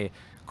basically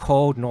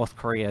called North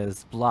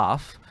Korea's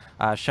bluff,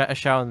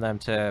 showing them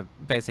to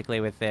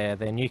basically with their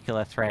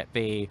nuclear threat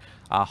be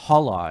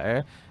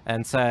hollow.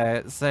 And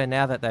so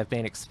now that they've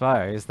been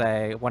exposed,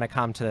 they want to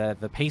come to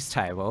the peace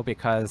table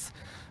because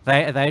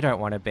they don't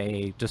want to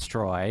be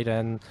destroyed.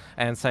 And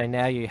so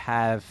now you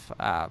have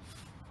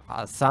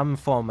some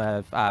form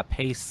of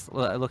peace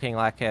looking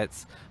like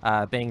it's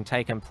being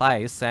taken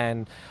place,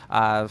 and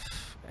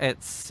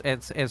it's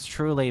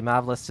truly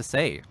marvelous to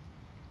see.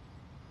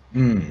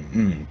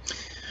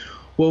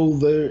 Well,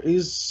 there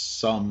is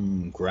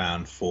some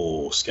ground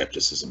for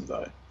skepticism,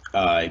 though.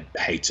 I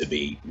hate to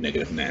be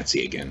negative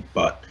Nancy again,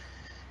 but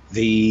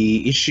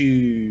the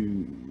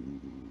issue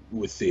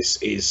with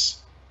this is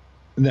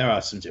there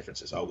are some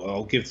differences.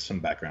 I'll give some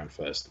background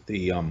first.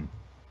 The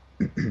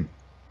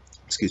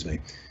excuse me.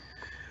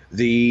 In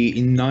the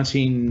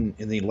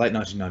late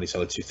 1990s,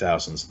 early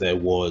 2000s, there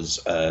was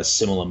a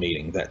similar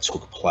meeting that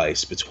took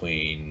place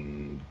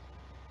between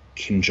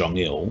Kim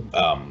Jong-il,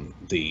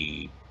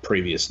 the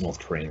previous North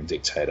Korean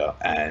dictator,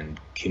 and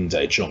Kim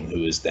Dae-jung,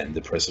 who is then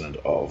the president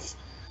of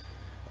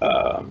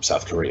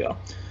South Korea.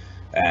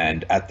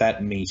 And at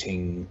that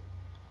meeting,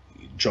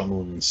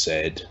 Jong-un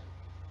said,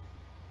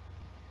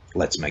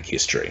 "Let's make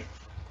history."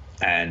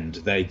 And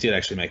they did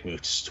actually make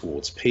moves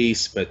towards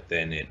peace, but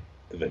then it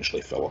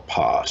eventually fell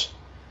apart.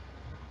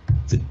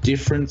 The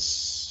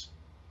difference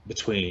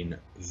between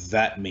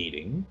that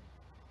meeting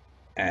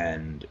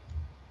and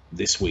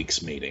this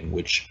week's meeting,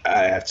 which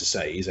I have to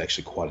say is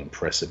actually quite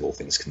impressive, all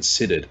things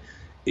considered,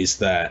 is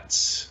that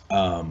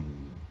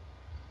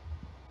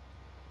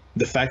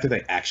the fact that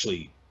they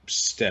actually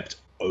stepped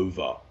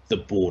over the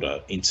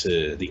border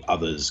into the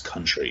other's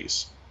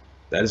countries,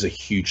 that is a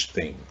huge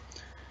thing,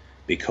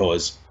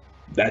 because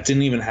that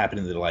didn't even happen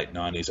in the late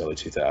 90s, early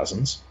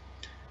 2000s.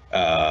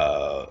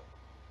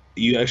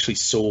 You actually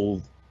saw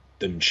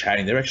them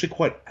chatting. They're actually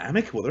quite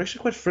amicable. They're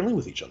actually quite friendly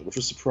with each other, which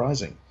was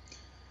surprising.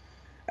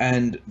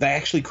 And they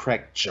actually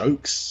crack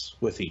jokes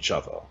with each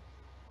other.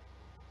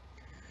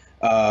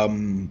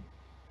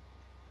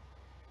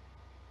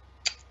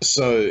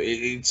 So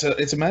it's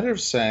a matter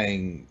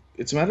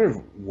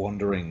of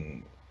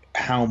wondering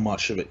how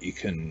much of it you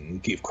can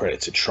give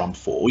credit to Trump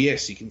for. Well,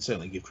 yes, you can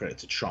certainly give credit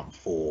to Trump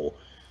for.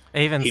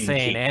 Even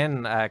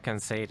CNN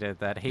conceded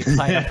that he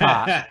played a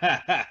part.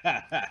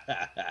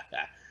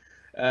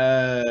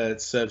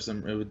 It serves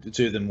them. It would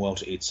do them well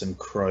to eat some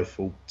crow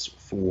for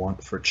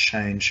a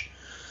change.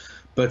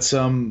 But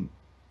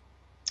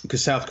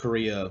because South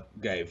Korea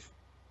gave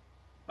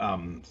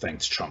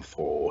thanked Trump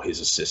for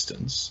his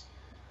assistance,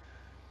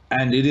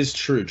 and it is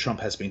true, Trump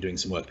has been doing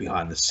some work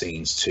behind the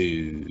scenes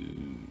to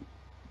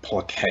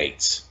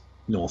placate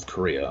North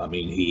Korea. I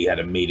mean, he had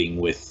a meeting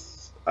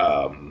with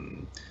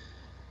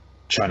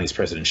Chinese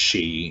President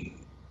Xi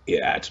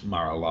at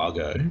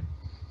Mar-a-Lago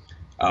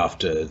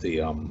after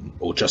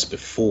or just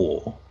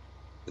before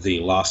the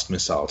last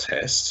missile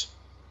test,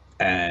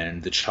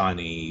 and the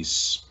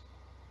Chinese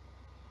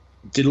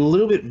did a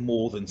little bit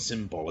more than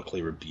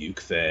symbolically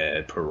rebuke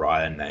their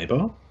pariah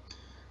neighbor.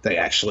 They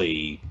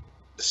actually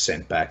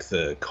sent back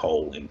the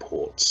coal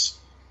imports.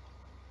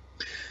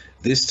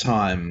 This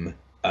time,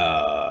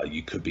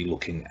 you could be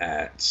looking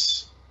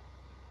at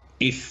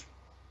if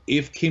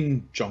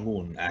Kim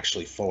Jong-un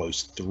actually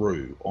follows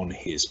through on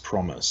his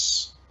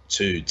promise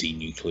to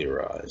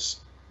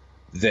denuclearize,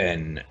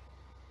 then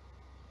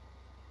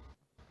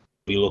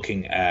be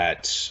looking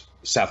at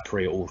South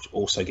Korea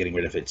also getting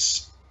rid of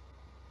its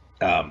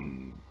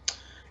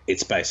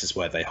bases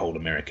where they hold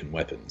American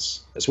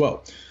weapons as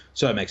well.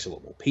 So it makes it a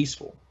lot more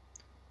peaceful.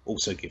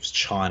 Also gives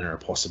China a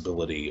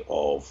possibility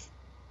of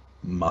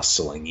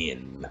muscling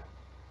in.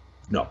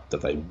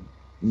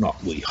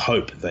 We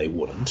hope they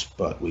wouldn't,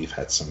 but we've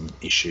had some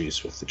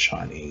issues with the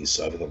Chinese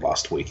over the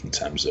last week in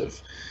terms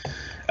of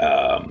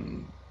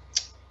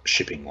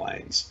shipping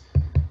lanes.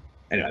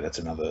 Anyway, that's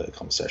another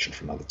conversation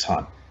for another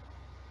time.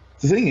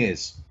 The thing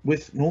is,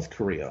 with North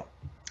Korea,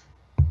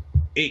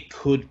 it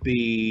could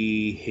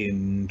be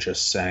him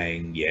just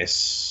saying,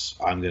 yes,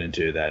 I'm going to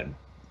do that,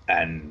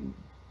 and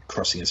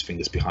crossing his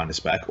fingers behind his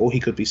back, or he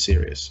could be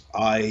serious.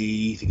 I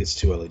think it's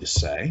too early to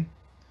say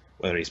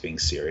whether he's being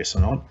serious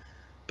or not,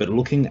 but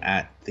looking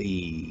at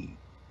the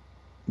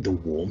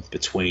warmth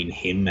between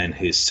him and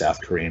his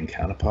South Korean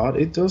counterpart,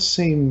 it does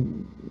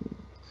seem,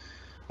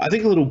 I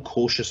think a little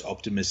cautious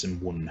optimism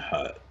wouldn't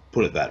hurt,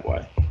 put it that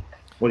way.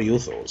 What are your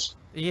thoughts?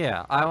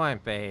 Yeah, I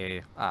won't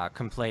be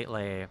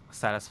completely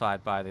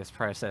satisfied by this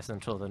process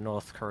until the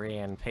North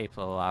Korean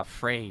people are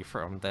free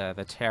from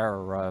the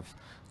terror of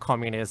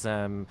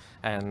communism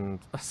and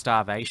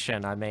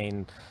starvation. I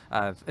mean,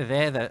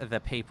 they're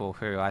the people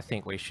who I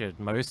think we should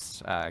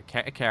most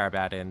care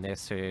about in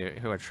this, who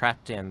are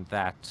trapped in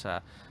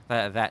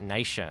that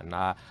nation.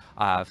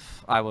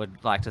 I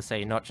would like to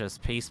see not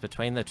just peace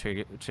between the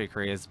two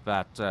Koreas,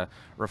 but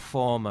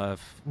reform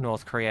of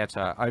North Korea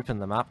to open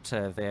them up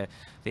to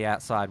the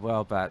outside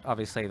world. But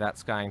obviously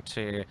that's going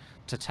to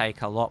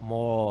take a lot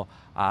more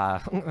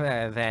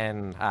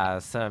than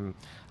some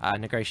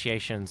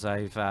negotiations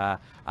over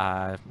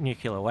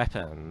nuclear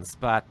weapons.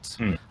 But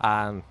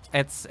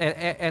it's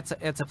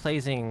a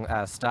pleasing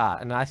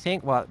start, and I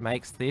think what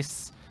makes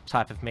this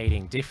type of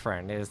meeting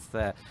different is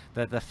the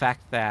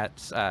fact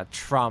that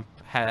Trump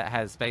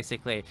has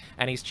basically,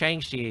 and he's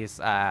changed his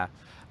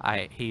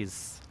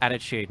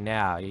attitude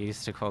now. He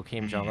used to call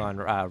Kim Jong-un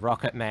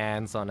rocket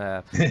mans on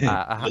a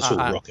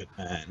rocket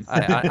man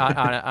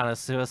on a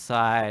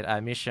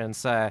suicide mission.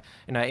 So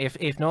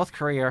if North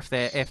Korea,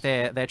 if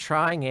they're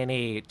trying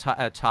any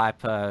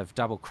type of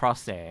double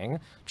crossing,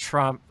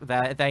 Trump,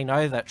 they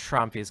know that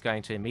Trump is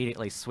going to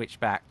immediately switch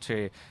back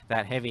to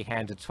that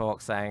heavy-handed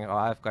talk, saying, "Oh,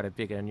 I've got a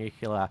bigger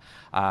nuclear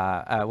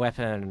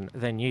weapon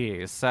than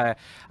you." So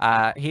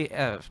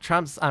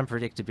Trump's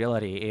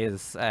unpredictability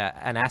is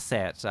an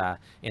asset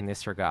in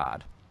this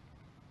regard.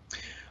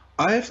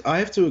 I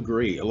have to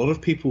agree. A lot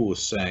of people were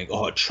saying,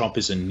 "Oh, Trump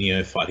is a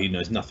neophyte. He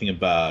knows nothing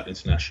about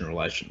international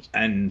relations,"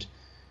 and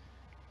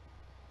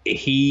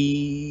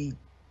he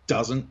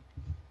doesn't.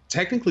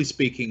 Technically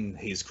speaking,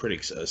 his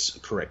critics are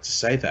correct to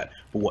say that.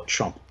 But what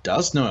Trump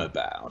does know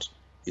about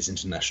is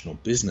international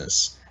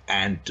business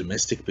and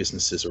domestic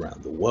businesses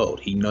around the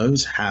world. He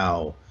knows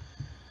how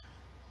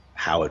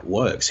it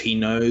works. He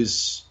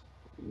knows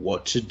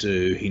what to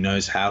do. He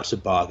knows how to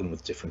bargain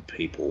with different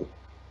people.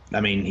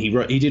 I mean, he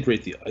did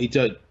read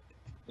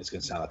it's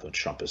going to sound like I'm a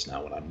Trumpist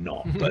now when I'm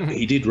not, but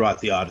he did write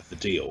The Art of the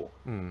Deal,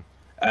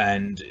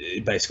 and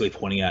basically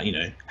pointing out,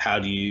 how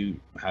do you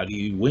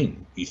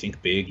win? You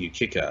think big, you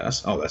kick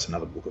ass. Oh, that's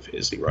another book of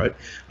his he wrote,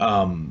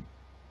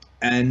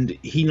 and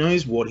he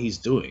knows what he's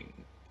doing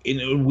in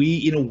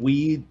a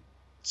weird,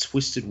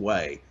 twisted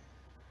way.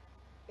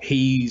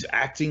 He's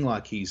acting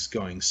like he's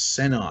going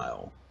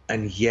senile,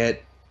 and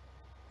yet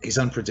his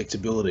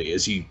unpredictability,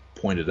 as you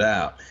pointed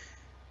out,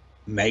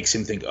 makes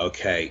him think,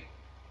 okay,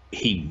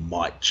 he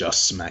might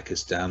just smack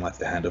us down like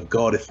the hand of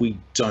God if we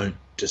don't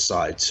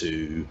decide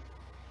to,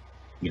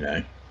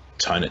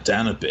 tone it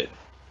down a bit.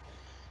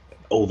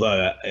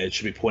 Although it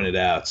should be pointed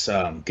out,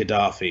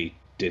 Gaddafi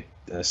did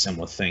a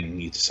similar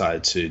thing. He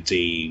decided to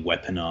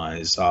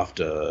de-weaponize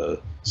after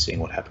seeing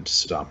what happened to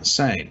Saddam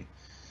Hussein.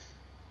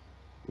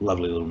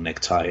 Lovely little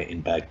necktie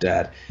in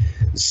Baghdad.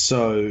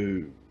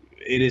 So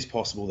it is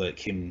possible that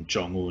Kim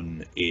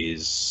Jong-un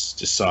is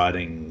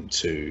deciding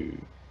to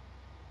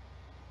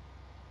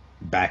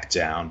back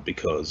down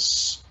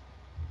because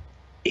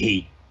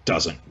he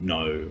doesn't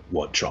know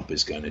what Trump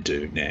is going to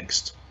do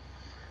next.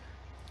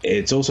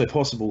 It's also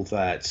possible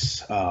that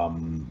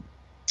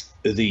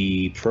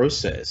the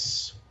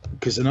process,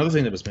 because another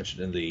thing that was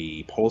mentioned in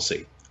the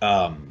policy,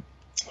 let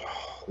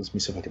me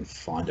see if I can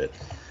find it.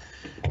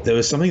 There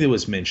was something that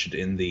was mentioned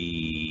in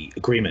the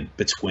agreement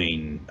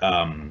between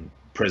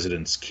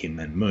Presidents Kim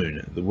and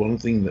Moon. One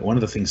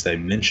of the things they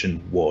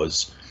mentioned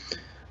was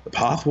the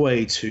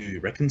pathway to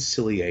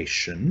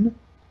reconciliation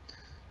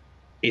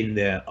in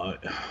their own,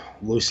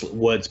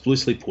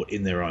 loosely put,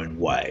 in their own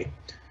way.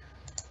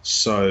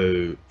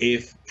 So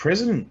if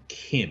President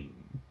Kim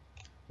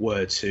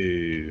were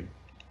to,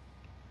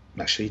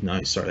 actually,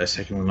 no, sorry, that's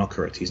technically not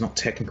correct. He's not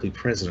technically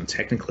president.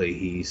 Technically,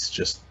 he's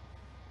just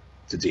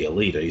the dear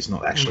leader. He's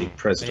not actually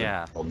president.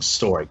 Yeah. Long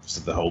story because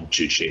of the whole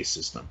Juche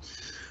system.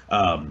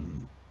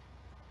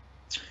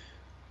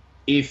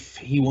 If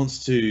he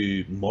wants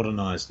to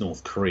modernize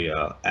North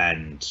Korea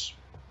and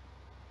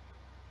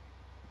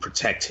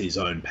protect his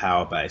own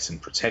power base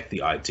and protect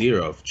the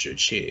idea of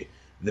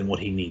then what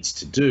he needs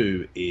to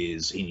do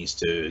is he needs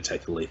to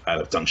take a leaf out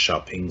of Deng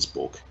Xiaoping's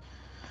book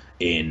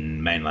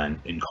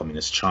in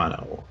communist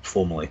China, or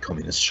formerly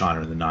communist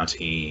China in the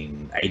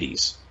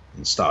 1980s,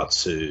 and start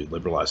to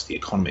liberalize the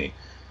economy.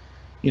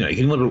 You know, you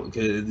can I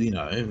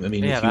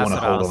mean, Yeah, if you want to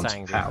hold on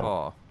saying to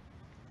power,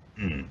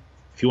 before.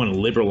 if you want to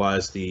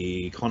liberalize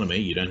the economy,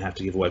 you don't have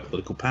to give away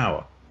political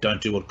power.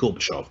 Don't do what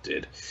Gorbachev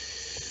did.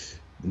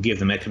 Give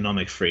them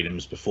economic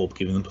freedoms before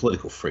giving them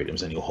political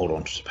freedoms, and you'll hold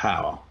on to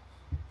power.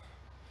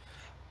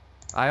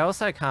 I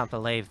also can't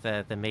believe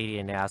the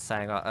media now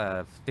saying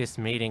this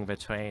meeting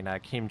between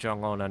Kim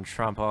Jong-un and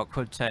Trump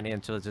could turn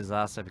into a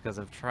disaster because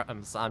of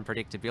Trump's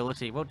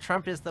unpredictability. Well,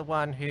 Trump is the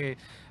one who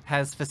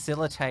has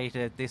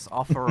facilitated this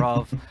offer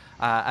of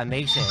a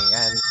meeting,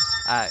 and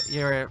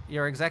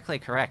you're exactly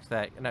correct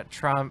that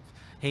Trump,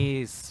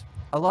 he's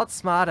a lot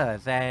smarter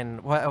than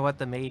what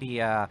the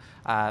media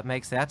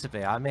makes out to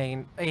be. I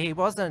mean, he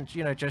wasn't,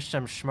 just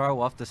some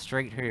schmo off the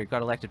street who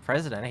got elected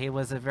president. He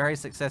was a very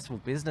successful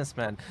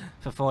businessman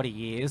for 40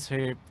 years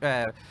who,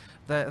 the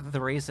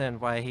reason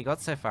why he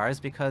got so far is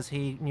because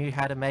he knew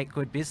how to make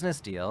good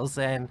business deals,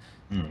 and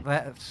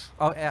that,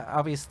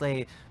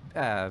 obviously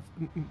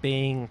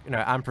being,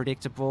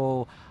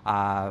 unpredictable,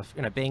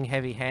 being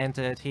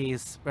heavy-handed,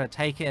 he's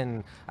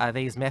taken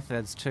these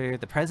methods to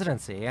the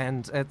presidency,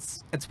 and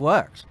it's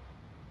worked.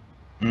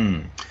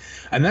 And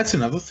that's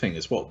another thing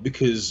as well,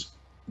 because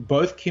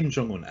both Kim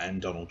Jong-un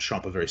and Donald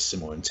Trump are very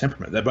similar in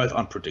temperament. They're both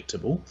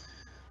unpredictable.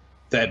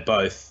 They're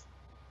both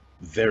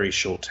very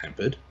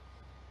short-tempered.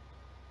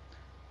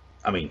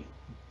 I mean,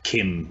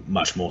 Kim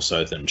much more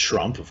so than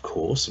Trump, of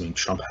course. I mean,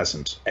 Trump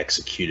hasn't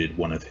executed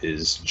one of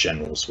his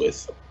generals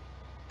with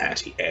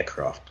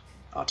anti-aircraft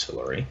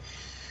artillery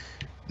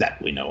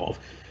that we know of.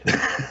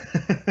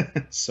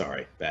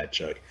 Sorry, bad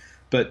joke.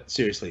 But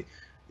seriously,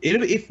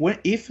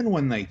 if and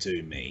when they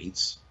do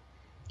meet,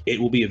 it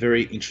will be a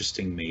very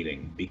interesting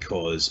meeting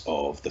because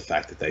of the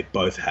fact that they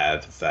both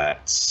have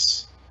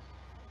that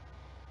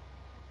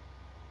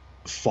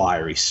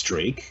fiery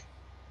streak,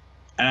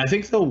 and I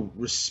think they'll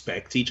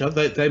respect each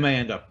other. They may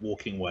end up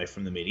walking away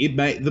from the meeting.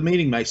 The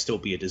meeting may still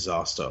be a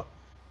disaster,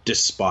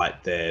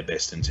 despite their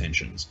best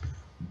intentions,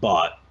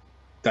 but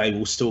they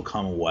will still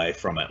come away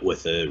from it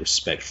with a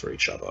respect for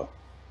each other,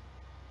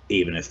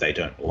 even if they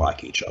don't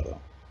like each other.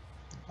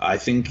 I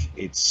think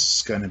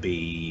it's going to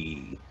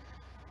be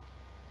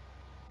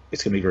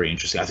very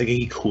interesting. I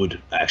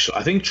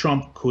think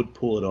Trump could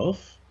pull it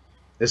off.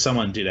 There's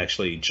someone did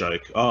actually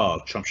joke,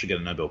 Trump should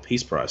get a Nobel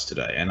Peace Prize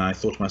today. And I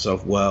thought to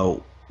myself,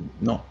 well,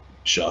 not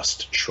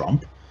just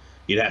Trump.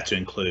 You'd have to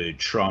include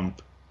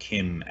Trump,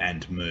 Kim,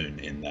 and Moon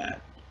in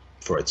that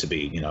for it to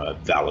be, a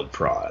valid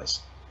prize.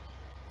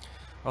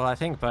 Well, I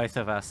think both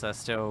of us are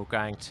still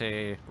going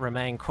to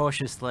remain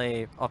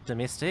cautiously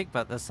optimistic,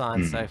 but the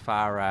signs so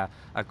far are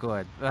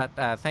good. But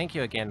thank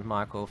you again,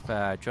 Michael,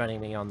 for joining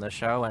me on the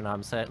show, and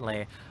I'm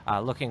certainly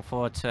looking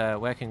forward to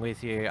working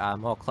with you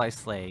more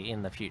closely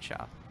in the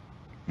future.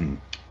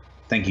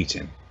 Thank you,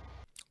 Tim.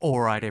 All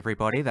right,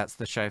 everybody, that's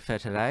the show for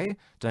today.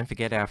 Don't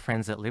forget our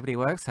friends at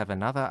LibertyWorks have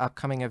another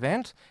upcoming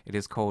event. It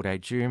is called A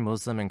Jew,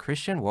 Muslim and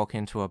Christian Walk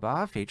Into a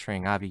Bar,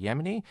 featuring Avi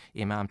Yemeni,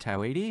 Imam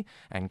Tawhidi,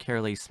 and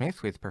Kerry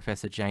Smith with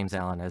Professor James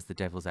Allen as the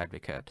Devil's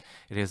Advocate.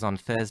 It is on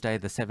Thursday,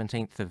 the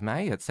 17th of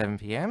May at 7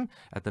 p.m.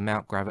 at the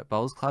Mount Gravatt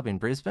Bowls Club in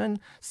Brisbane.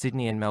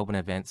 Sydney and Melbourne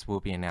events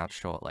will be announced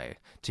shortly.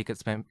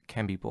 Tickets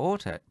can be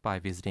bought by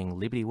visiting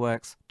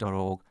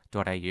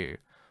libertyworks.org.au.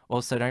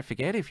 Also, don't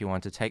forget, if you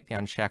want to take the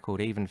Unshackled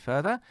even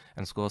further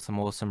and score some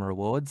awesome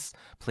rewards,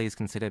 please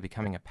consider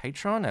becoming a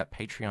patron at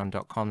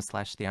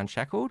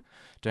patreon.com/theunshackled.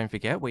 Don't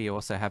forget, we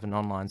also have an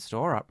online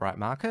store, Upright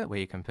Market, where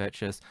you can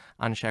purchase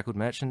Unshackled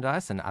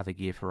merchandise and other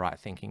gear for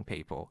right-thinking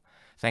people.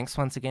 Thanks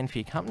once again for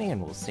your company,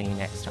 and we'll see you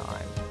next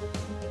time.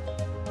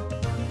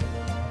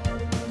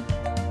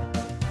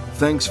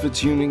 Thanks for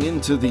tuning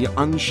in to the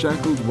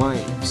Unshackled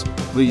Waves.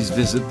 Please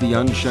visit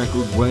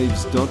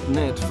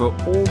theunshackledwaves.net for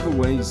all the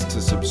ways to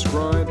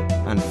subscribe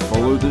and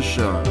follow the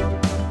show.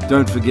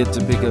 Don't forget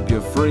to pick up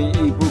your free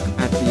ebook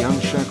at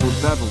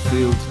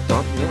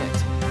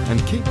theunshackledbattlefield.net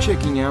and keep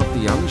checking out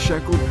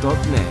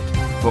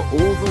theunshackled.net for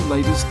all the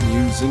latest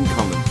news and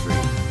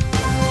commentary.